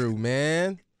to Drew,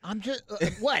 man? I'm just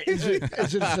what is it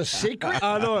a secret?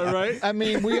 I know it, right? I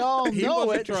mean, we all He know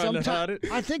wasn't it. trying to hide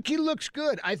it. I think he looks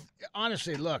good. I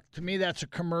honestly, look, to me that's a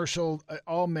commercial.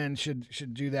 All men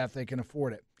should do that if they can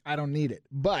afford it. I don't need it,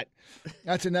 but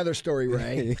that's another story,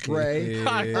 Ray. Ray,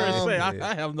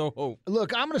 I have no hope.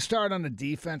 Look, I'm going to start on the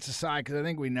defensive side because I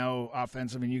think we know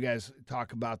offensive, and you guys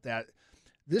talk about that.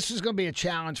 This is going to be a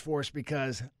challenge for us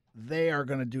because they are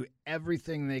going to do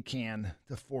everything they can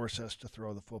to force us to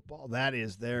throw the football. That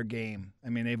is their game. I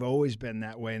mean, they've always been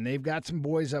that way, and they've got some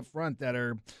boys up front that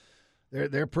are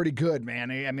they're pretty good, man.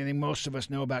 I mean, most of us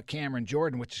know about Cameron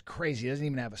Jordan, which is crazy. He doesn't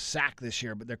even have a sack this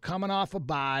year, but they're coming off a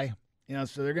bye. You know,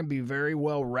 so they're going to be very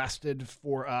well rested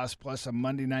for us, plus a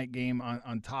Monday night game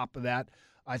on top of that.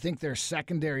 I think their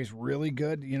secondary is really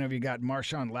good. You know, you got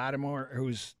Marshawn Lattimore,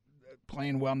 who's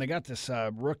playing well, and they got this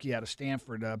rookie out of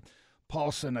Stanford,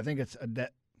 Paulson. I think it's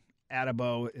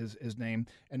Adebo is his name,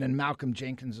 and then Malcolm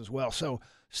Jenkins as well. So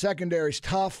secondary's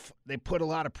tough. They put a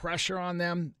lot of pressure on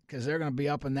them because they're going to be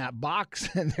up in that box,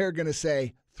 and they're going to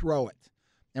say, throw it.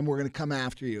 And we're going to come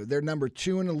after you. They're number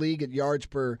 2 in the league at yards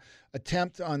per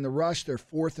attempt on the rush. They're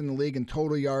 4th in the league in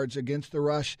total yards against the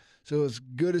rush. So as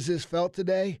good as this felt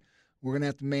today, we're going to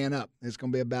have to man up. It's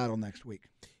going to be a battle next week.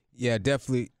 Yeah,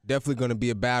 definitely going to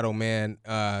be a battle, man.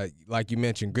 Like you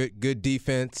mentioned, good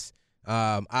defense.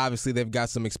 Obviously, they've got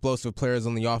some explosive players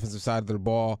on the offensive side of the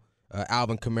ball.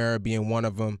 Alvin Kamara being one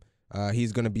of them.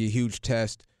 He's going to be a huge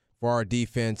test for our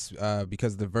defense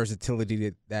because of the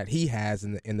versatility that he has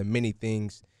and the many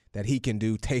things that he can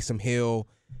do. Taysom Hill,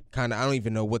 I don't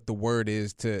even know what the word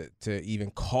is to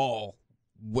even call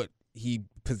what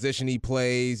position he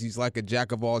plays. He's like a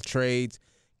jack of all trades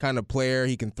kind of player.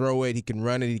 He can throw it, he can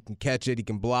run it, he can catch it, he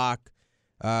can block.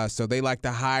 So they like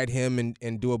to hide him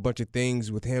and do a bunch of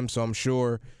things with him. So I'm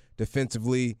sure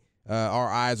defensively our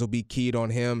eyes will be keyed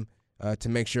on him to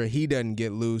make sure he doesn't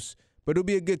get loose. But it'll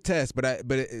be a good test. But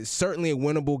it's certainly a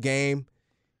winnable game.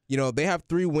 You know, they have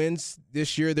 3 wins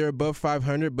this year. They're above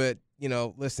 500. But you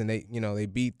know, listen, they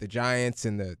beat the Giants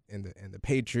and the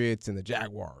Patriots and the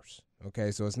Jaguars.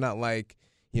 Okay, so it's not like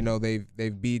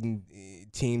they've beaten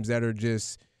teams that are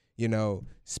just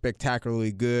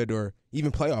spectacularly good or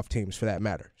even playoff teams for that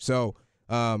matter. So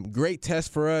great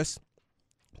test for us,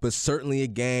 but certainly a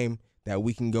game that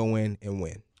we can go in and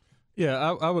win.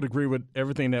 Yeah, I would agree with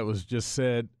everything that was just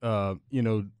said. I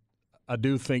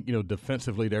do think,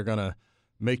 defensively they're going to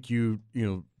make you,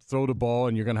 throw the ball,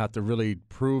 and you're going to have to really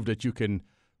prove that you can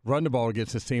run the ball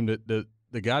against this team.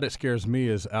 The guy that scares me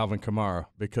is Alvin Kamara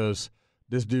because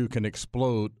this dude can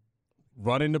explode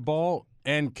running the ball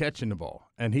and catching the ball,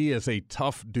 and he is a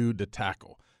tough dude to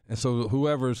tackle. And so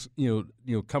whoever's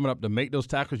coming up to make those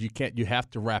tackles, you have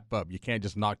to wrap up. You can't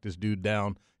just knock this dude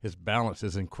down. His balance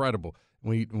is incredible.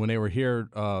 When they were here,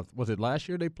 was it last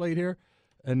year they played here?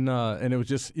 And it was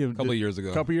just a couple of years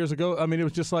ago. I mean, it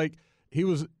was just like he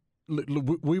was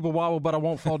weeble wobble, but I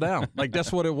won't fall down. Like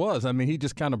that's what it was. I mean, he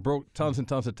just kind of broke tons and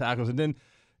tons of tackles. And then,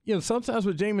 sometimes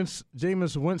with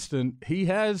Jameis Winston, he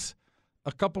has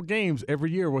a couple games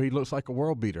every year where he looks like a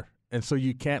world beater, and so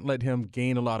you can't let him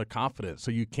gain a lot of confidence. So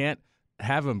you can't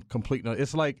have him complete.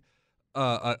 It's like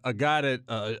a guy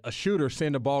that a shooter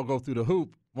seeing the ball go through the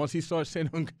hoop. Once he starts seeing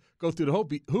him go through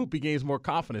the hoop, he gains more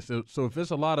confidence. So if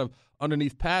it's a lot of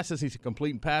underneath passes, he's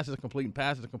completing passes,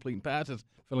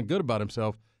 feeling good about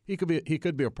himself. He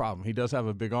could be a problem. He does have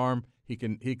a big arm.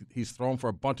 He's thrown for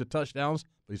a bunch of touchdowns,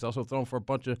 but he's also thrown for a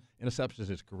bunch of interceptions in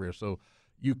his career. So,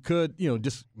 you could,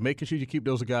 just making sure you keep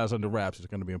those guys under wraps is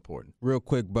going to be important. Real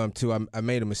quick, Bump, too, I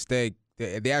made a mistake.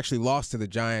 They actually lost to the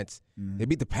Giants. They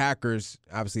beat the Packers.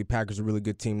 Obviously, Packers are a really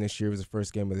good team this year. It was the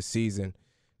first game of the season.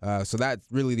 So that's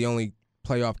really the only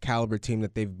playoff caliber team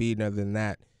that they've beaten. Other than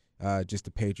that, just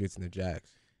the Patriots and the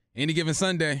Jags. Any given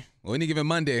Sunday, or any given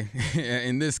Monday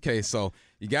in this case. So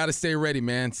you got to stay ready,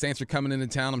 man. Saints are coming into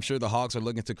town. I'm sure the Hawks are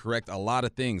looking to correct a lot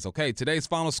of things. Okay, today's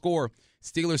final score,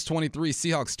 Steelers 23,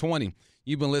 Seahawks 20.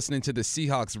 You've been listening to the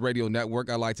Seahawks Radio Network.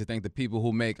 I'd like to thank the people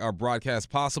who make our broadcast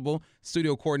possible.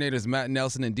 Studio coordinators Matt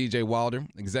Nelson and DJ Wilder.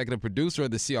 Executive producer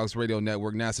of the Seahawks Radio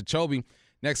Network, Nasa Chobe.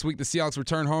 Next week, the Seahawks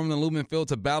return home to Lumen Field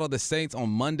to battle the Saints on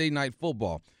Monday Night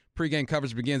Football. Pre-game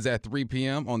coverage begins at 3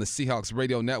 p.m. on the Seahawks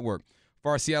Radio Network. For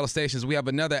our Seattle stations, we have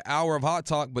another hour of Hot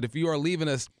Talk, but if you are leaving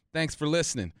us, thanks for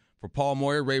listening. For Paul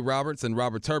Moyer, Ray Roberts, and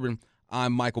Robert Turbin,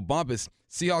 I'm Michael Bumpus.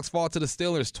 Seahawks fall to the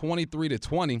Steelers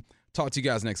 23-20. Talk to you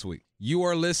guys next week. You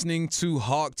are listening to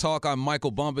Hawk Talk. I'm Michael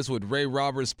Bumpus with Ray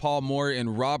Roberts, Paul Moyer,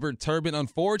 and Robert Turbin.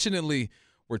 Unfortunately,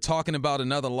 we're talking about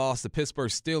another loss. The Pittsburgh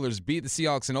Steelers beat the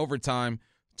Seahawks in overtime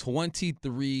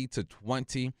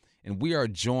 23-20, and we are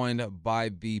joined by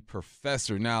the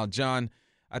professor. Now, John,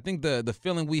 I think the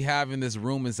feeling we have in this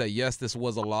room is that, yes, this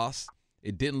was a loss.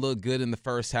 It didn't look good in the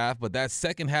first half, but that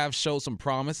second half showed some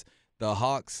promise. The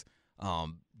Hawks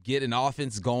get an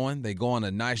offense going. They go on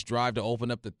a nice drive to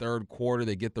open up the third quarter.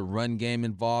 They get the run game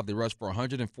involved. They rush for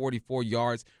 144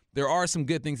 yards. There are some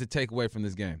good things to take away from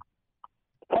this game.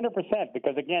 100%,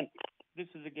 because, again, this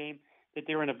is a game that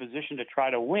they were in a position to try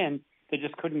to win. They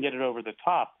just couldn't get it over the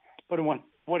top. But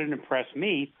what impressed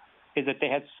me is that they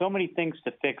had so many things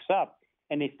to fix up,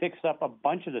 and they fixed up a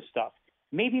bunch of the stuff.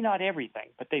 Maybe not everything,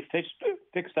 but they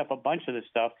fixed up a bunch of the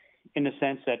stuff in the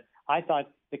sense that I thought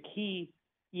the key,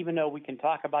 even though we can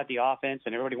talk about the offense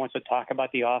and everybody wants to talk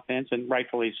about the offense, and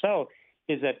rightfully so,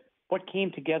 is that what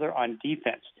came together on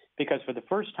defense. Because for the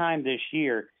first time this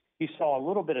year, you saw a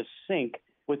little bit of sync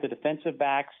with the defensive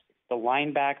backs, the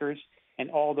linebackers, and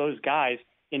all those guys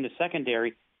in the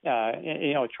secondary,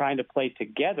 trying to play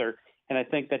together. And I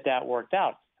think that worked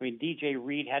out. I mean, DJ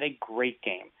Reed had a great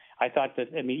game. I thought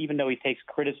that, even though he takes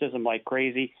criticism like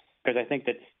crazy, because I think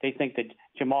that they think that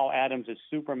Jamal Adams is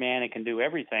Superman and can do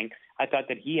everything, I thought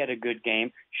that he had a good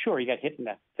game. Sure, he got hit in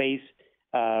the face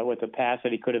with a pass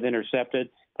that he could have intercepted,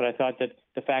 but I thought that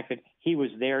the fact that he was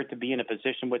there to be in a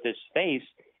position with his face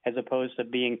as opposed to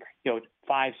being,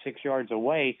 5-6 yards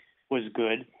away was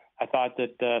good. I thought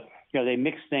that, they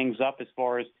mixed things up as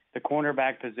far as the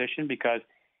cornerback position, because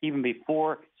even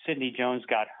before Sidney Jones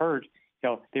got hurt,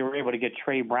 they were able to get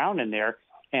Trey Brown in there,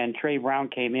 and Trey Brown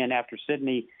came in after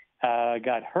Sidney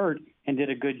got hurt and did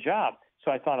a good job.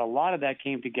 So I thought a lot of that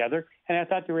came together, and I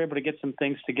thought they were able to get some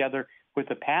things together with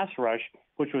the pass rush,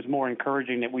 which was more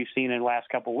encouraging than we've seen in the last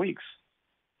couple of weeks.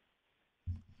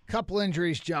 Couple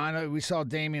injuries, John. We saw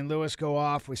Damian Lewis go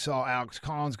off. We saw Alex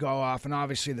Collins go off, and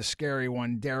obviously the scary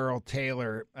one, Darrell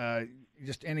Taylor.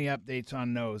 Just any updates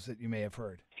on those that you may have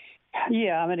heard?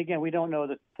 Yeah, again, we don't know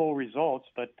the full results,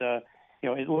 but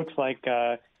it looks like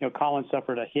Collins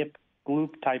suffered a hip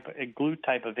glute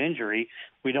type of injury.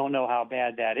 We don't know how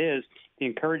bad that is. The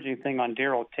encouraging thing on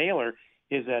Darrell Taylor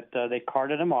is that they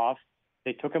carted him off.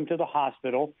 They took him to the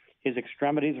hospital. His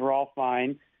extremities were all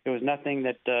fine. There was nothing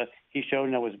that he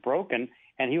showed that was broken,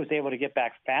 and he was able to get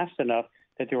back fast enough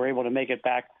that they were able to make it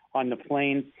back on the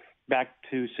plane back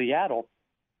to Seattle.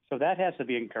 So that has to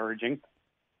be encouraging.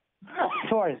 As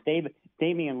far as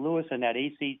Damian Lewis and that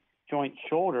AC joint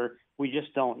shoulder, we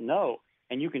just don't know.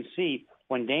 And you can see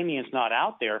when Damian's not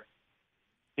out there,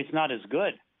 it's not as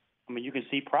good. You can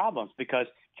see problems because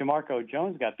Jamarco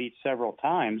Jones got beat several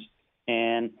times,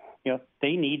 and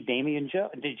they need Damian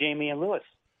Lewis.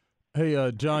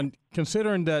 Hey, John,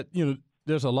 considering that,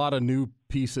 there's a lot of new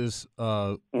pieces,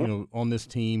 on this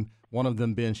team, one of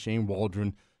them being Shane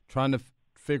Waldron, trying to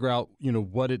figure out,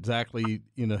 what exactly,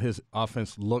 his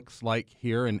offense looks like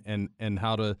here and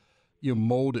how to,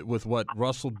 mold it with what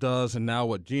Russell does and now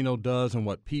what Geno does and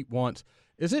what Pete wants.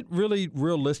 Is it really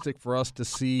realistic for us to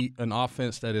see an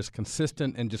offense that is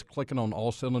consistent and just clicking on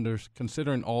all cylinders,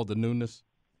 considering all the newness?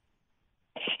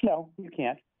 No, you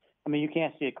can't. You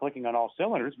can't see it clicking on all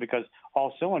cylinders because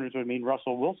all cylinders would mean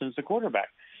Russell Wilson's the quarterback,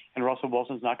 and Russell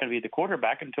Wilson's not going to be the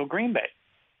quarterback until Green Bay.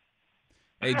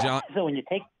 Hey, John. So when you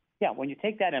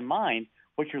take that in mind,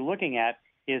 what you're looking at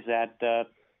is that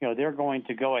they're going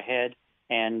to go ahead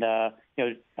and I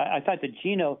thought that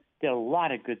Geno did a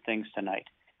lot of good things tonight.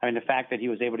 The fact that he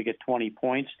was able to get 20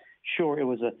 points, sure, it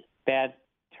was a bad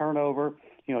turnover,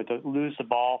 to lose the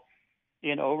ball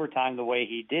in overtime the way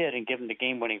he did and give him the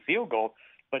game-winning field goal.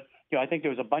 But, I think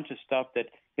there was a bunch of stuff that,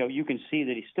 you can see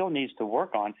that he still needs to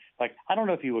work on. Like, I don't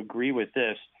know if you agree with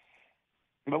this,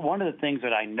 but one of the things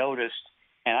that I noticed,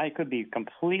 and I could be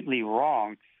completely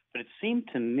wrong, but it seemed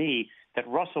to me that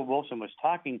Russell Wilson was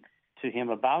talking to him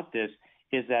about this,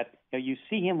 is that you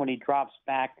see him when he drops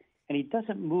back, and he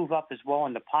doesn't move up as well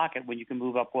in the pocket when you can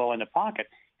move up well in the pocket.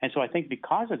 And so I think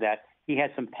because of that, he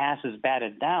had some passes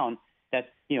batted down that,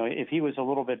 if he was a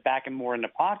little bit back and more in the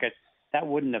pocket, that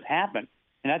wouldn't have happened.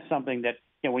 And that's something that,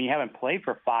 when you haven't played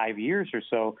for 5 years or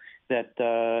so,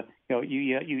 that,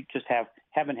 you just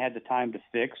haven't had the time to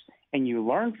fix and you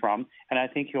learn from. And I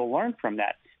think he'll learn from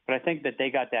that. But I think that they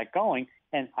got that going.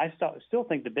 And I still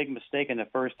think the big mistake in the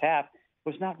first half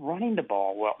was not running the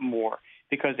ball more,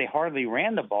 because they hardly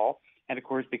ran the ball. And, of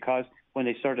course, because when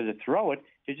they started to throw it,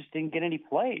 they just didn't get any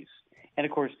plays. And,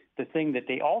 of course, the thing that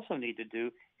they also need to do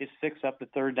is fix up the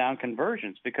third down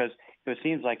conversions, because it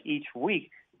seems like each week,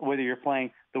 whether you're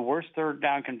playing the worst third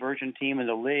down conversion team in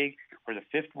the league or the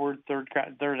fifth worst third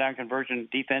down conversion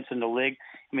defense in the league,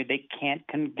 they can't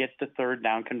get the third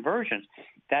down conversions.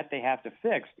 That they have to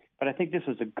fix. But I think this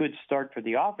was a good start for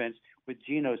the offense with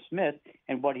Geno Smith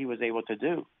and what he was able to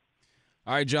do.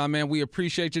 All right, John, man, we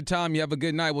appreciate your time. You have a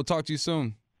good night. We'll talk to you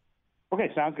soon.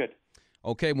 Okay, sounds good.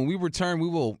 Okay, when we return, we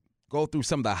will go through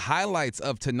some of the highlights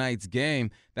of tonight's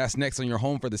game. That's next on your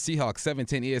home for the Seahawks,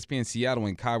 710 ESPN Seattle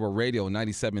and Cairo Radio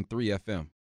 97.3 FM.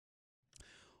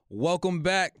 Welcome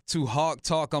back to Hawk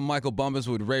Talk. I'm Michael Bumpus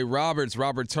with Ray Roberts,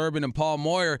 Robert Turbin, and Paul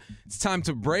Moyer. It's time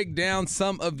to break down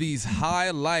some of these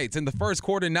highlights. In the first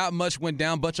quarter, not much went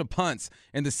down, bunch of punts.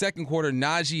 In the second quarter,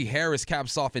 Najee Harris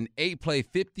caps off an 8-play,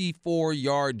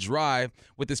 54-yard drive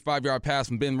with his 5-yard pass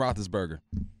from Ben Roethlisberger.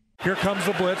 Here comes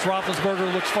the blitz.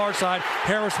 Roethlisberger looks far side.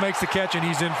 Harris makes the catch, and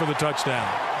he's in for the touchdown.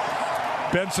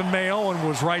 Benson Mayoan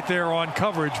was right there on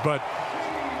coverage, but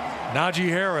Najee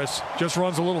Harris just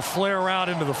runs a little flare out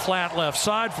into the flat left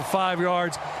side for 5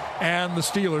 yards, and the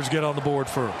Steelers get on the board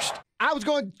first. I was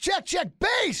going, check,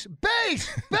 base.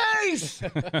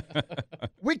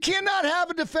 We cannot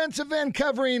have a defensive end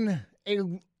covering a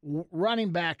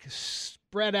running back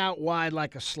spread out wide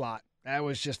like a slot. That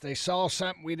was just, they saw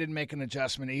something, we didn't make an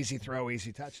adjustment. Easy throw,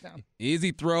 easy touchdown.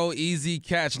 Easy throw, easy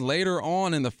catch. Later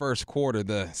on in the first quarter,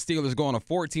 the Steelers go on a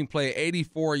 14-play,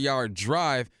 84-yard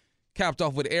drive, capped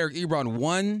off with Eric Ebron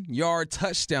 1-yard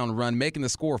touchdown run, making the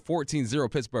score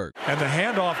 14-0 Pittsburgh. And the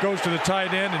handoff goes to the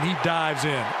tight end, and he dives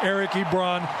in. Eric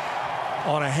Ebron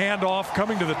on a handoff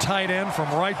coming to the tight end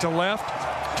from right to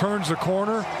left, turns the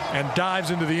corner, and dives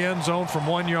into the end zone from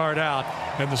 1 yard out.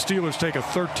 And the Steelers take a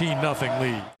 13-0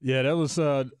 lead. Yeah, that was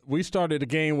we started the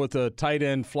game with a tight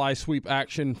end fly sweep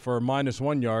action for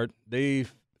 -1 yard. They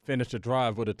finished the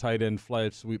drive with a tight end fly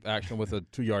sweep action with a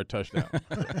 2-yard touchdown.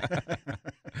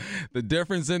 The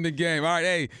difference in the game. All right,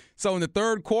 hey, so in the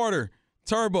third quarter,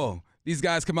 Turbo, these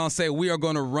guys come out and say, we are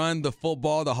going to run the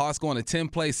football. The Hawks go on a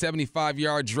 10-play,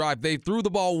 75-yard drive. They threw the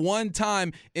ball one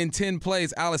time in 10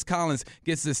 plays. Alex Collins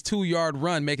gets this 2-yard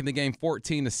run, making the game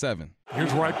 14-7.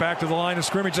 Here's right back to the line of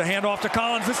scrimmage. A handoff to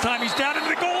Collins. This time he's down into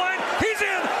the goal line. He's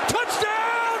in.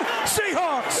 Touchdown,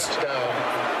 Seahawks.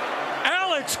 Touchdown.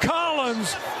 Alex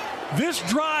Collins. This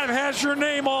drive has your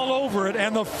name all over it.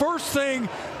 And the first thing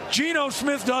Geno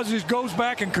Smith does is goes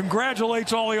back and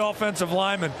congratulates all the offensive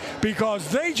linemen, because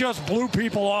they just blew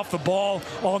people off the ball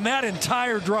on that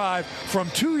entire drive from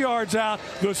 2 yards out.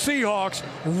 The Seahawks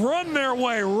run their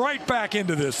way right back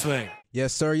into this thing.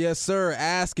 Yes, sir. Yes, sir.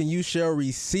 Ask and you shall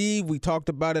receive. We talked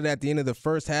about it at the end of the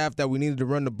first half that we needed to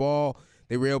run the ball.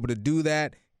 They were able to do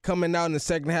that. Coming out in the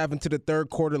second half into the third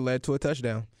quarter led to a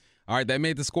touchdown. All right, they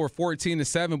made the score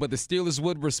 14-7, but the Steelers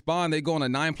would respond. They go on a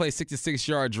 9-play,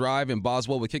 66-yard drive, and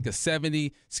Boswell would kick a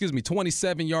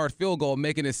 27-yard field goal,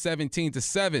 making it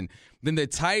 17-7. Then the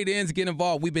tight ends get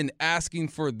involved. We've been asking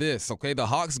for this, okay? The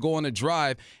Hawks go on a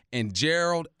drive, and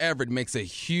Gerald Everett makes a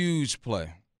huge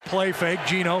play. Play fake.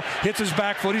 Geno hits his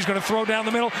back foot. He's going to throw down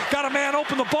the middle. Got a man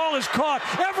open. The ball is caught.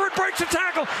 Everett breaks a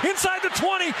tackle inside the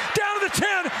 20, down to the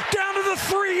 10, down to the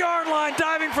 3-yard line,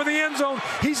 diving for the end zone.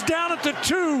 He's down at the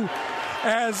 2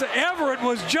 as Everett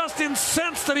was just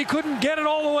incensed that he couldn't get it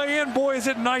all the way in. Boy, is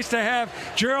it nice to have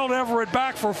Gerald Everett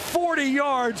back for 40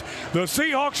 yards. The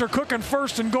Seahawks are cooking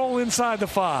first and goal inside the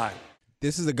 5.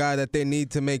 This is a guy that they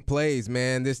need to make plays,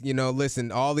 man. This,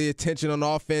 listen, all the attention on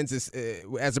offense is,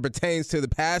 as it pertains to the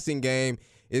passing game,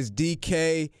 is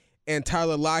DK and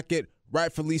Tyler Lockett,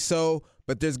 rightfully so.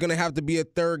 But there's going to have to be a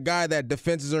third guy that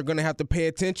defenses are going to have to pay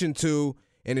attention to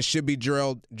and it should be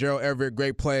Gerald Everett.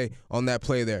 Great play on that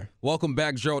play there. Welcome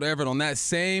back, Gerald Everett. On that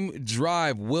same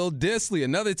drive, Will Dissly,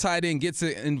 another tight end, gets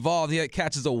involved. He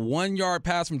catches a 1-yard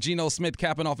pass from Geno Smith,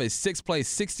 capping off a 6-play,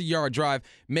 60-yard drive,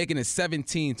 making it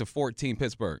 17-14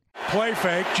 Pittsburgh. Play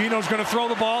fake. Geno's going to throw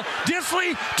the ball.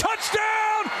 Dissly,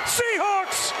 touchdown,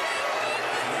 Seahawks!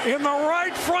 In the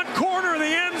right front corner of the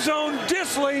end zone,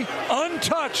 Dissly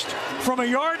untouched from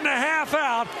 1.5 yards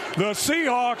out. The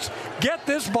Seahawks get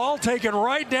this ball taken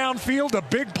right downfield. A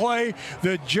big play,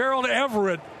 the Gerald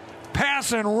Everett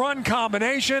pass and run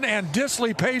combination, and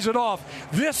Dissly pays it off.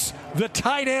 This, the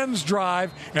tight ends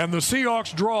drive, and the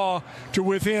Seahawks draw to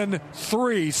within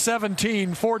 3,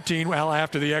 17-14, well,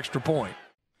 after the extra point.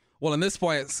 Well, at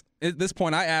this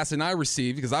point, I asked and I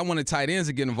received because I wanted tight ends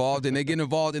to get involved, and they get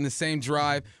involved in the same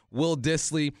drive. Will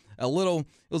Dissly, it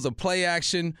was a play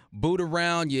action, boot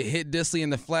around, you hit Dissly in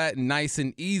the flat, nice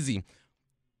and easy.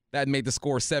 That made the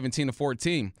score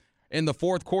 17-14. In the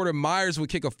fourth quarter, Myers would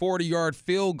kick a 40-yard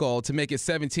field goal to make it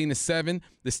 17-7.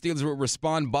 The Steelers would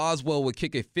respond. Boswell would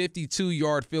kick a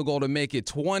 52-yard field goal to make it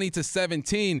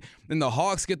 20-17. Then the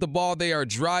Hawks get the ball. They are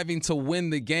driving to win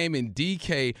the game, and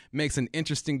DK makes an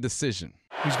interesting decision.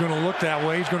 He's going to look that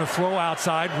way. He's going to throw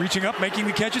outside, reaching up, making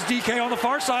the catches. DK on the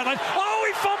far sideline. Oh,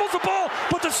 he fumbles the ball,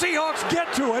 but the Seahawks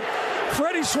get to it.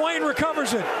 Freddie Swain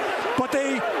recovers it, but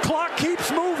the clock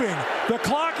keeps moving. The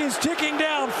clock is ticking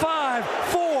down. 5,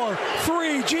 4,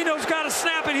 3. Geno's got to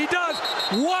snap it. He does.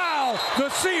 Wow, the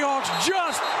Seahawks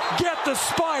just get the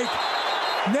spike.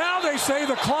 Now they say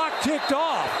the clock ticked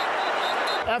off.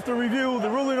 After review, the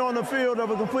ruling on the field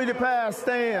of a completed pass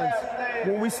stands.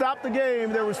 When we stopped the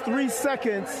game, there was 3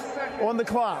 seconds on the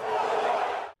clock.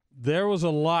 There was a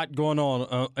lot going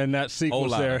on in that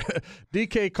sequence there.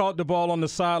 DK caught the ball on the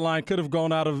sideline, could have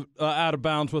gone out of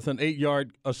bounds with an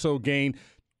 8-yard or so gain.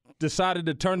 Decided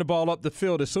to turn the ball up the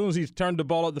field. As soon as he turned the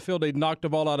ball up the field, they knocked the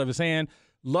ball out of his hand.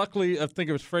 Luckily, I think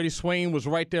it was Freddie Swain was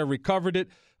right there, recovered it,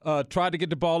 tried to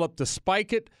get the ball up to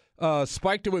spike it.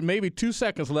 Spiked it with maybe 2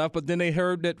 seconds left, but then they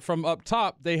heard that from up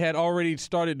top they had already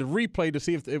started to replay to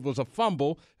see if it was a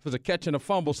fumble, if it was a catch and a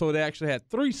fumble, so they actually had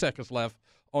 3 seconds left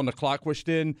on the clock, which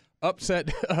then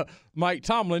upset Mike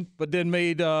Tomlin, but then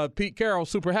made Pete Carroll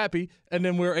super happy, and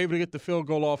then we were able to get the field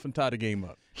goal off and tie the game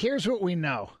up. Here's what we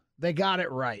know. They got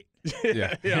it right.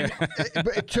 Yeah.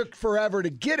 It took forever to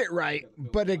get it right,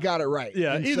 but it got it right.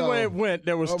 Yeah, and either way it went,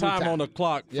 there was time on the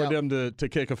clock for them to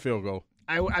kick a field goal.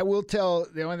 I will tell,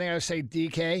 the only thing I would say,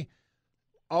 DK,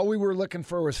 all we were looking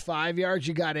for was 5 yards.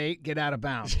 You got 8, get out of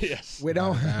bounds. Yes. We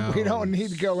don't need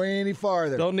to go any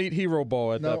farther. Don't need hero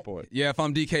ball at that point. Yeah, if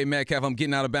I'm DK Metcalf, I'm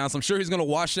getting out of bounds. I'm sure he's going to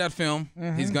watch that film.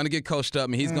 Mm-hmm. He's going to get coached up,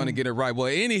 and he's going to get it right.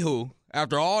 Well, anywho,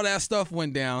 after all that stuff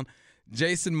went down,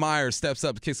 Jason Myers steps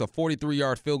up, kicks a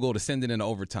 43-yard field goal to send it into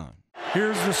overtime.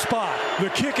 Here's the spot. The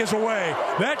kick is away.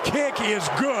 That kick is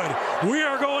good. We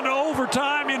are going to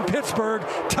overtime in Pittsburgh,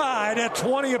 tied at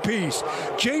 20 apiece.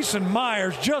 Jason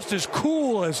Myers, just as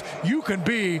cool as you can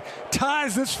be,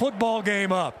 ties this football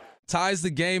game up. Ties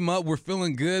the game up. We're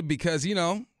feeling good because,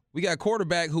 we got a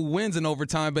quarterback who wins in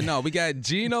overtime, but no, we got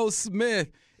Geno Smith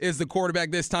is the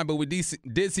quarterback this time, but we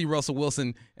did see Russell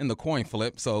Wilson in the coin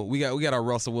flip, so we got our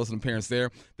Russell Wilson appearance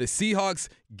there. The Seahawks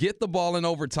get the ball in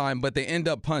overtime, but they end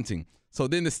up punting. So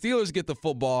then the Steelers get the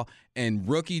football, and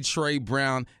rookie Trey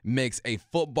Brown makes a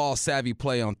football-savvy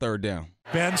play on third down.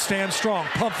 Ben stands strong,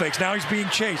 pump fakes. Now he's being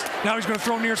chased. Now he's going to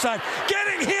throw near side.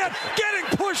 Getting hit,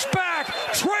 getting pushed back.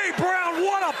 Trey Brown,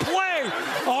 what a play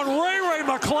on Ray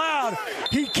McLeod.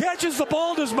 He catches the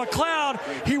ball to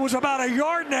McLeod. He was about 1.5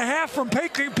 yards from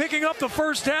picking up the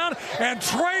first down, and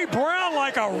Trey Brown,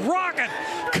 like a rocket,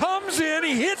 comes in,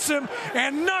 he hits him,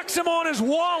 and knocks him on his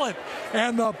wallet.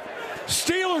 And the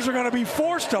Steelers are going to be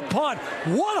forced to punt.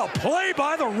 What a play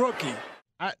by the rookie.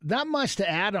 Not much to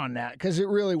add on that because it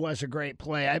really was a great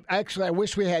play. I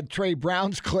wish we had Trey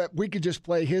Brown's clip. We could just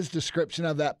play his description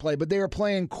of that play. But they were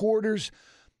playing quarters.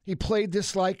 He played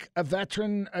this like a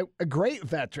veteran, a great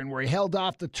veteran, where he held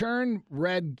off the turn,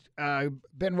 read Ben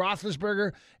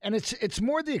Roethlisberger. And it's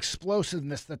more the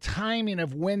explosiveness, the timing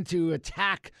of when to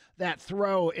attack that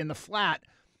throw in the flat.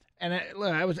 And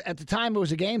at the time, it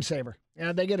was a game saver.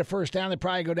 They get a first down, they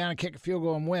probably go down and kick a field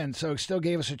goal and win. So it still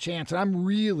gave us a chance. And I'm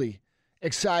really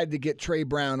excited to get Trey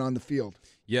Brown on the field.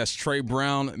 Yes, Trey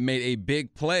Brown made a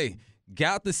big play.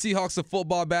 Got the Seahawks the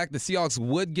football back. The Seahawks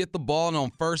would get the ball, and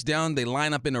on first down, they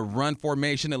line up in a run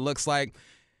formation, it looks like.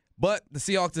 But the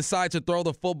Seahawks decide to throw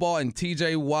the football, and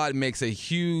T.J. Watt makes a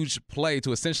huge play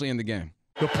to essentially end the game.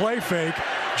 The play fake.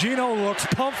 Geno looks,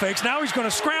 pump fakes. Now he's going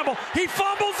to scramble. He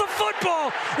fumbles the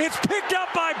football. It's picked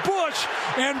up by Bush,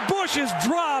 and Bush is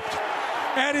dropped.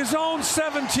 at his own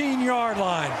 17-yard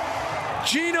line.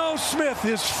 Geno Smith,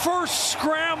 his first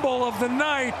scramble of the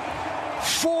night,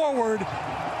 forward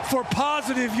for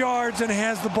positive yards, and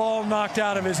has the ball knocked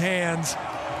out of his hands.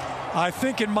 I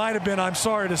think it might have been, I'm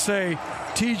sorry to say,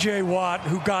 T.J. Watt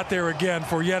who got there again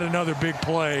for yet another big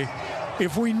play.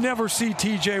 If we never see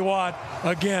T.J. Watt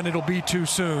again, it'll be too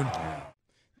soon.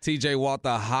 T.J. Watt,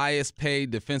 the highest paid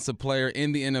defensive player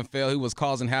in the NFL. He was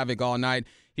causing havoc all night.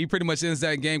 He pretty much ends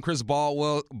that game. Chris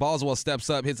Boswell steps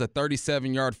up, hits a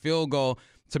 37-yard field goal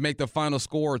to make the final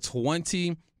score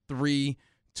 23-20.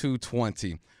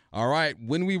 All right,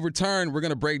 when we return, we're going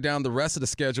to break down the rest of the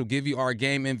schedule, give you our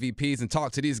game MVPs, and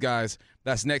talk to these guys.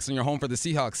 That's next on your home for the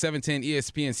Seahawks, 710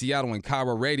 ESPN Seattle and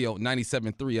Cairo Radio,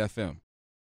 97.3 FM.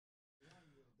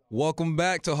 Welcome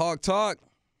back to Hawk Talk.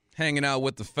 Hanging out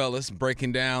with the fellas,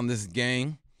 breaking down this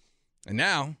game. And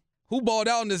now, who balled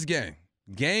out in this game?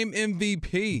 Game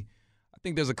MVP. I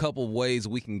think there's a couple of ways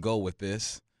we can go with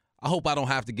this. I hope I don't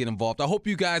have to get involved. I hope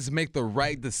you guys make the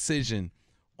right decision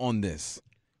on this.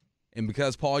 And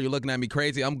because, Paul, you're looking at me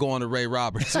crazy, I'm going to Ray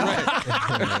Roberts. Right?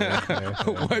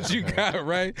 What you got,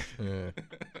 Ray?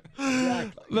 I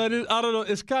don't know.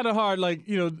 It's kind of hard. Like,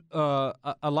 I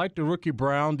like the rookie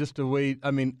Brown just the way,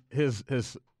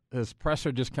 his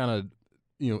presser just kind of,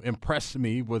 impressed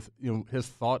me with, his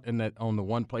thought in that on the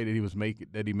one play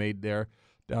that he made there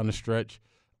down the stretch.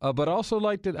 But I also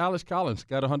liked that Alex Collins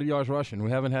got 100 yards rushing.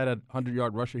 We haven't had a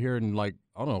 100-yard rusher here in a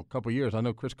couple of years. I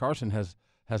know Chris Carson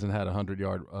hasn't had a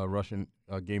 100-yard rushing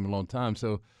game in a long time.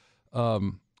 So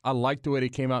I liked the way they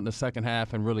came out in the second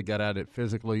half and really got at it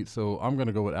physically. So I'm going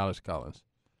to go with Alex Collins.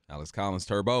 Alex Collins,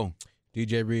 Turbo.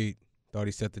 DJ Reed thought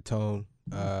he set the tone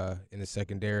in the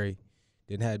secondary.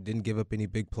 Didn't give up any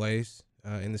big plays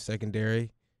in the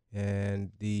secondary,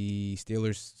 and the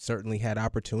Steelers certainly had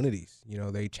opportunities.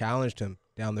 They challenged him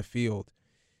down the field,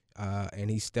 and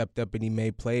he stepped up and he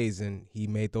made plays, and he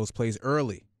made those plays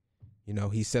early.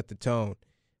 He set the tone,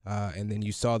 and then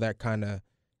you saw that kind of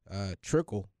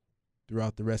trickle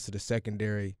throughout the rest of the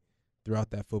secondary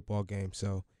throughout that football game.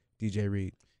 So, DJ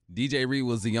Reed. DJ Reed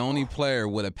was the only player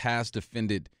with a pass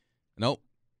defended. Nope.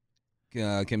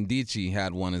 Kimdichie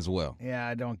had one as well. Yeah,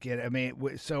 I don't get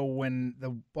it. So when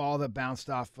the ball that bounced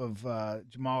off of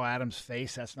Jamal Adams'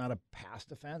 face, that's not a pass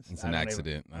defense? It's an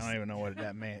accident. I don't even know what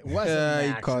that meant. It wasn't an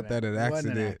accident. You caught that an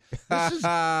accident.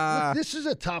 This is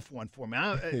a tough one for me.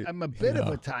 I'm a bit of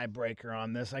a tiebreaker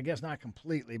on this. I guess not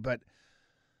completely, but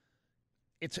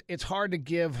it's hard to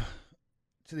give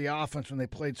to the offense when they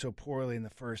played so poorly in the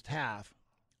first half.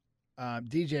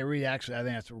 DJ Reed, actually, I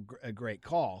think that's a great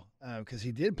call because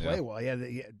he did play well. He had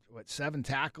 7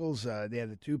 tackles. They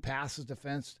had the 2 passes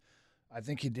defense. I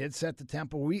think he did set the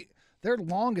tempo. Their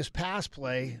longest pass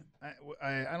play,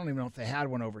 I don't even know if they had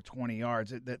one over 20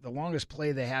 yards. The longest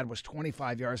play they had was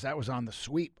 25 yards. That was on the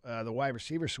sweep, the wide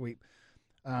receiver sweep.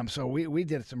 So we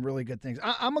did some really good things.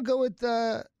 I'm going to go with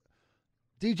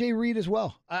DJ Reed as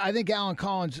well. I think Alan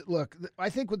Collins, look, I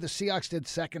think what the Seahawks did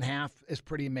second half is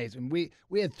pretty amazing. We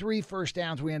had 3 first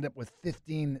downs. We ended up with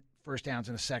 15 first downs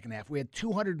in the second half. We had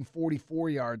 244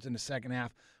 yards in the second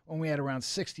half when we had around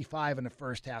 65 in the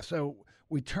first half. So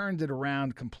we turned it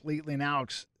around completely. And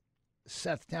Alex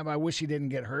set the tempo. I wish he didn't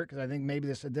get hurt because I think maybe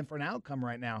this is a different outcome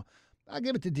right now. I'll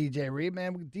give it to DJ Reed,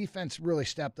 man. Defense really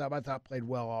stepped up. I thought played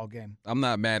well all game. I'm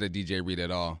not mad at DJ Reed at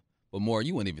all. But more,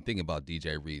 you weren't even thinking about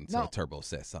DJ Reed until Turbo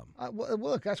said something. Well,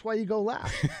 look, that's why you go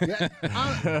last. Yeah,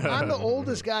 I'm the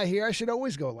oldest guy here. I should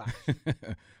always go last.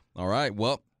 All right.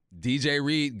 Well, DJ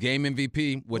Reed, game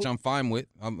MVP, which I'm fine with.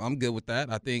 I'm good with that.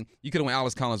 I think you could have went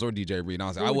Alex Collins or DJ Reed.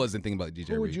 Honestly, I wasn't thinking about DJ Reed.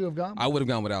 Who would you have gone? I would have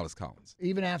gone with Alex Collins.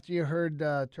 Even after you heard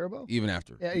Turbo? Even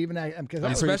after. Yeah,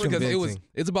 especially because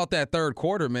it's about that third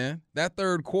quarter, man. That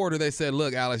third quarter, they said,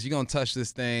 look, Alex, you're going to touch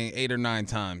this thing 8 or 9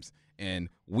 times, and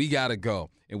we got to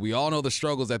go. And we all know the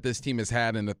struggles that this team has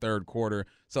had in the third quarter.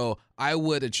 So I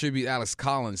would attribute Alex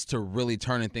Collins to really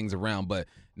turning things around. But,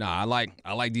 I like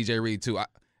DJ Reed too.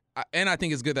 And I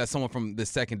think it's good that someone from the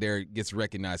secondary gets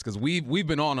recognized because we've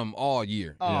been on him all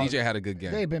year. DJ had a good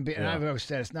game. They've been beaten. I've always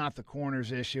said it's not the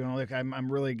corners issue. And look, I'm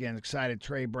really, again, excited.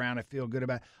 Trey Brown, I feel good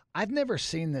about it. I've never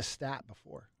seen this stat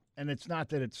before. And it's not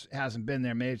that it hasn't been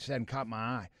there. Maybe it just hadn't caught my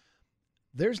eye.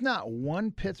 There's not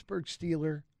one Pittsburgh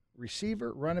Steeler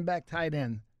receiver, running back, tight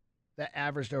end that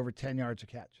averaged over 10 yards a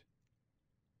catch.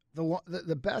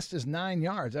 The best is 9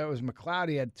 yards. That was McLeod.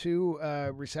 He had 2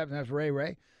 receptions. That was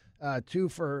Ray. 2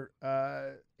 for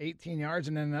 18 yards,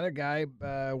 and then another guy,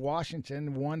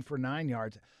 Washington, 1 for 9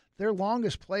 yards. Their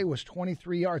longest play was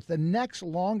 23 yards. The next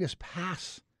longest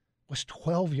pass was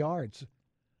 12 yards.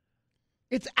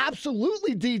 It's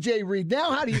absolutely DJ Reed.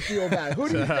 Now how do you feel about it? Who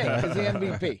do you think is the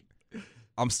MVP?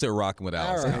 I'm still rocking with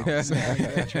Alex. All right.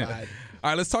 That's right. All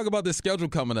right, let's talk about the schedule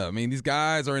coming up. I mean, these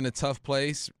guys are in a tough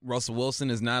place. Russell Wilson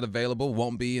is not available,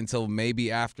 won't be until maybe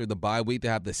after the bye week. They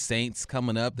have the Saints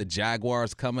coming up, the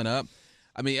Jaguars coming up.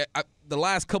 I mean, the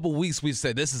last couple weeks we've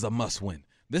said this is a must-win.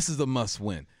 This is a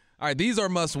must-win. All right, these are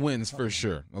must-wins for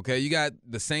sure, okay? You got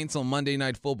the Saints on Monday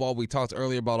Night Football. We talked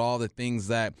earlier about all the things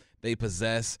that they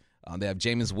possess. They have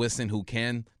Jameis Winston, who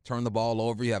can turn the ball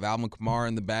over. You have Alvin Kamara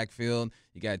in the backfield.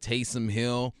 You got Taysom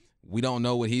Hill. We don't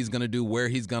know what he's going to do, where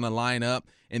he's going to line up.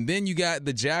 And then you got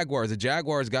the Jaguars. The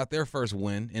Jaguars got their first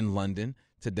win in London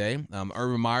today.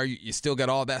 Urban Meyer, you still got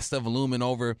all that stuff looming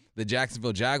over the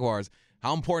Jacksonville Jaguars.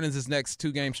 How important is this next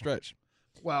two-game stretch?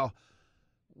 Well,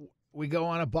 we go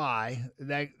on a bye.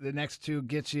 The next two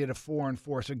gets you to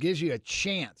 4-4, so it gives you a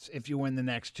chance if you win the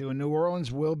next two. And New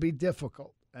Orleans will be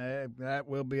difficult. That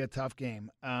will be a tough game.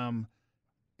 And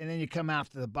then you come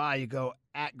after the bye, you go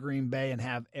at Green Bay and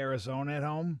have Arizona at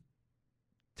home.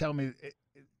 Tell me,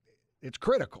 it's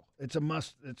critical. It's a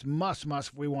must. It's must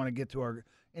if we want to get to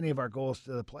any of our goals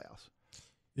to the playoffs.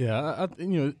 Yeah,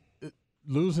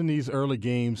 losing these early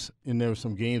games, and there were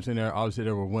some games in there. Obviously,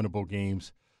 there were winnable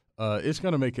games. It's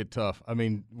going to make it tough. I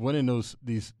mean, winning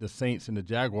the Saints and the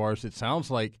Jaguars, it sounds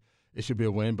like it should be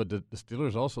a win, but the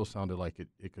Steelers also sounded like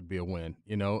it could be a win,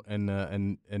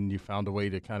 and you found a way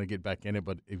to kind of get back in it,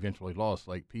 but eventually lost.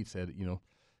 Like Pete said,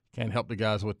 can't help the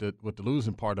guys with the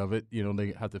losing part of it.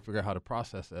 They have to figure out how to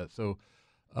process that. So,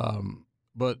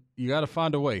 but you got to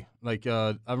find a way. Like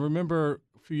I remember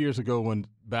a few years ago when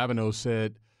Babineau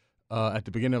said at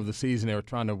the beginning of the season they were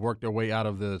trying to work their way out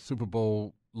of the Super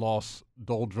Bowl loss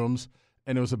doldrums,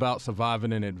 and it was about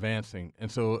surviving and advancing. And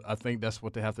so I think that's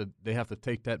what they have to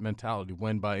take that mentality,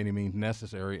 win by any means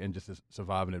necessary, and just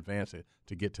survive and advance it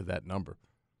to get to that number.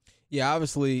 Yeah,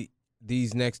 obviously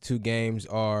these next two games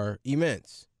are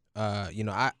immense.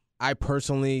 I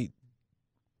personally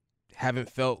haven't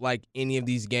felt like any of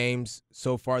these games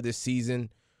so far this season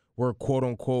were quote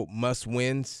unquote must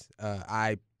wins.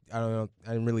 I don't know,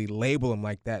 I didn't really label them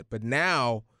like that, but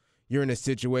now you're in a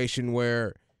situation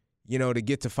where, to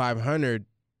get to 500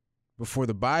 before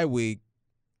the bye week,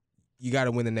 you got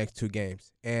to win the next two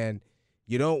games. And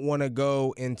you don't want to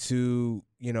go into,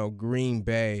 Green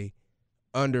Bay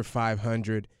under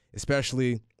 500,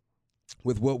 especially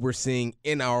with what we're seeing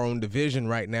in our own division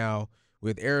right now,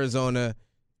 with Arizona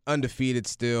undefeated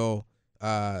still.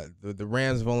 The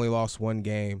Rams have only lost one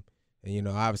game. And,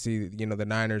 obviously, the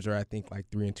Niners are, I think, like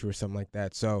 3-2 or something like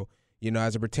that. So,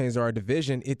 as it pertains to our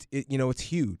division, it's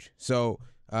huge. So,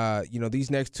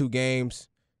 these next two games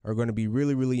are going to be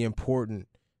really, really important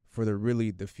for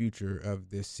the future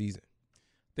of this season.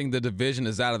 I think the division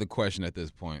is out of the question at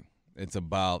this point. It's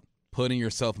about putting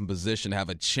yourself in position to have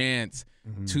a chance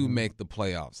to make the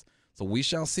playoffs. So we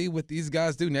shall see what these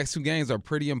guys do. Next two games are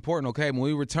pretty important, okay? When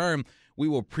we return, we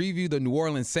will preview the New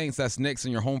Orleans Saints. That's next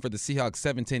on your home for the Seahawks,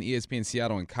 710 ESPN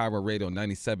Seattle and Cairo Radio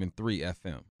 97.3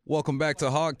 FM. Welcome back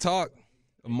to Hawk Talk.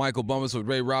 Michael Bumpus with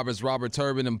Ray Roberts, Robert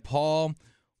Turbin, and Paul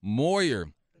Moyer.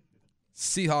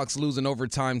 Seahawks losing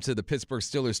overtime to the Pittsburgh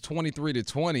Steelers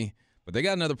 23-20. But they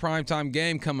got another primetime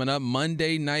game coming up.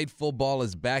 Monday Night Football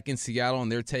is back in Seattle,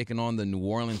 and they're taking on the New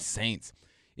Orleans Saints.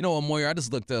 Moyer, I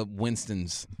just looked up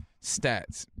Winston's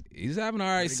stats. He's having an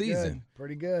all right season.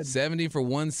 Pretty good. 70 for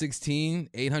 116,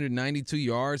 892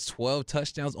 yards, 12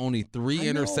 touchdowns, only 3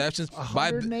 interceptions.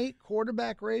 108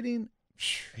 quarterback rating.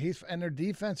 And their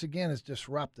defense again is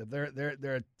disruptive.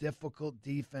 They're a difficult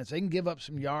defense. They can give up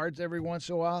some yards every once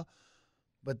in a while,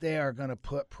 but they are going to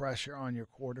put pressure on your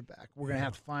quarterback. We're going to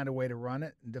have to find a way to run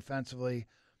it. And defensively,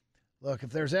 look,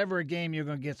 if there's ever a game you're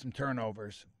going to get some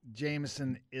turnovers,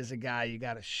 Jameson is a guy you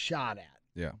got a shot at.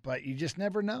 Yeah. But you just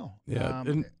never know. Yeah.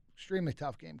 Extremely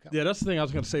tough game coming. Yeah, that's the thing I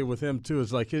was going to say with him, too,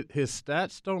 is like his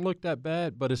stats don't look that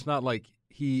bad, but it's not like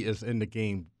he is in the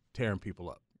game tearing people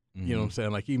up. Mm-hmm. You know what I'm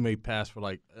saying? Like he may pass for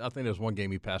I think there's one game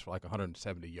he passed for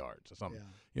 170 yards or something.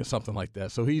 Yeah. Something like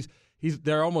that. So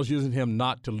they're almost using him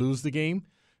not to lose the game,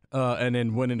 and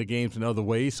then winning the games in other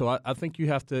ways. So I think you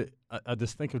have to. I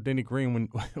just think of Denny Green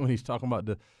when he's talking about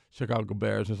the Chicago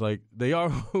Bears. It's like they are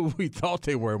who we thought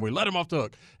they were, and we let him off the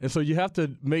hook. And so you have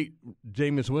to make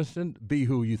Jameis Winston be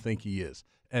who you think he is,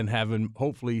 and have him.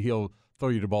 Hopefully he'll throw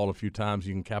you the ball a few times.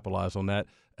 You can capitalize on that,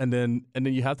 and then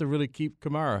you have to really keep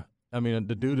Kamara. I mean,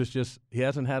 the dude is he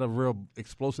hasn't had a real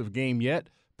explosive game yet,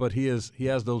 but he has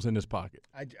those in his pocket.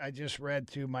 I just read,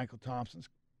 too, Michael Thompson's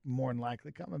more than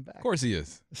likely coming back. Of course he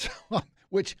is. So,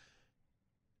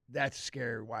 that's a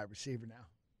scary wide receiver now.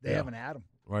 They haven't had him.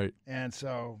 Right. And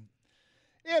so,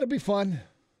 it'll be fun.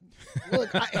 Look,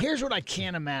 here's what I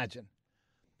can't imagine.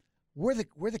 We're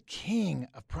the king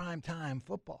of primetime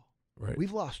football. Right.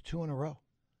 We've lost 2 in a row.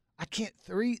 I can't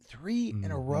three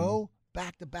in a row,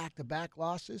 back-to-back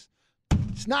losses.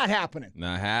 It's not happening.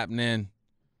 Not happening.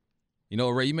 You know,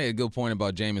 Ray, you made a good point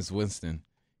about Jameis Winston.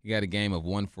 He got a game of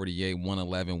 148,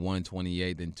 111,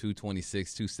 128, then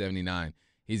 226, 279.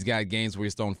 He's got games where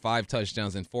he's thrown 5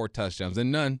 touchdowns and 4 touchdowns,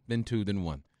 and none, then 2, then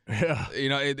 1. Yeah. You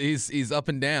know, he's up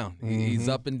and down. He's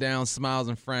up and down, smiles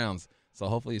and frowns. So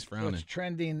hopefully he's frowning. So it's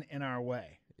trending in our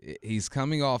way. He's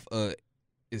coming off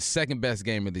his second-best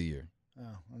game of the year.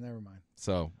 Oh, well, never mind.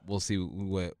 So we'll see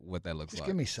what that looks Just like.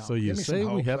 give me some. So you give me say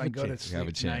some we hope have so I a can go to chance. sleep We have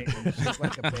a chance. tonight and sleep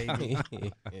like a baby.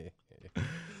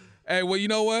 Hey, well, you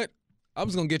know what? I'm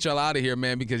just going to get y'all out of here,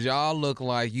 man, because y'all look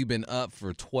like you've been up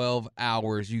for 12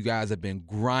 hours. You guys have been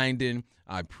grinding.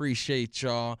 I appreciate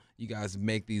y'all. You guys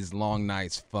make these long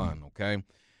nights fun, okay?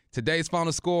 Today's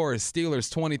final score is Steelers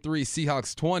 23,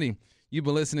 Seahawks 20. You've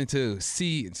been listening to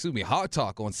Hawk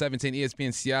Talk on 17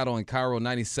 ESPN Seattle and Cairo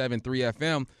 97.3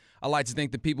 FM. I'd like to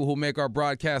thank the people who make our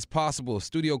broadcast possible.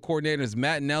 Studio coordinators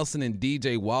Matt Nelson and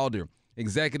DJ Wilder.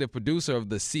 Executive producer of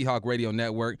the Seahawk Radio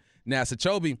Network, NASA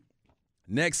Chobe.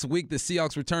 Next week, the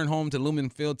Seahawks return home to Lumen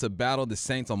Field to battle the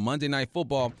Saints on Monday Night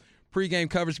Football. Pre-game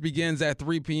coverage begins at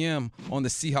 3 p.m. on the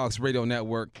Seahawks Radio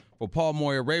Network. For Paul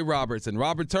Moyer, Ray Roberts, and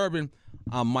Robert Turbin,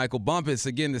 I'm Michael Bumpus.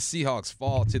 Again, the Seahawks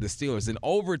fall to the Steelers in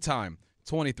overtime,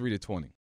 23-20.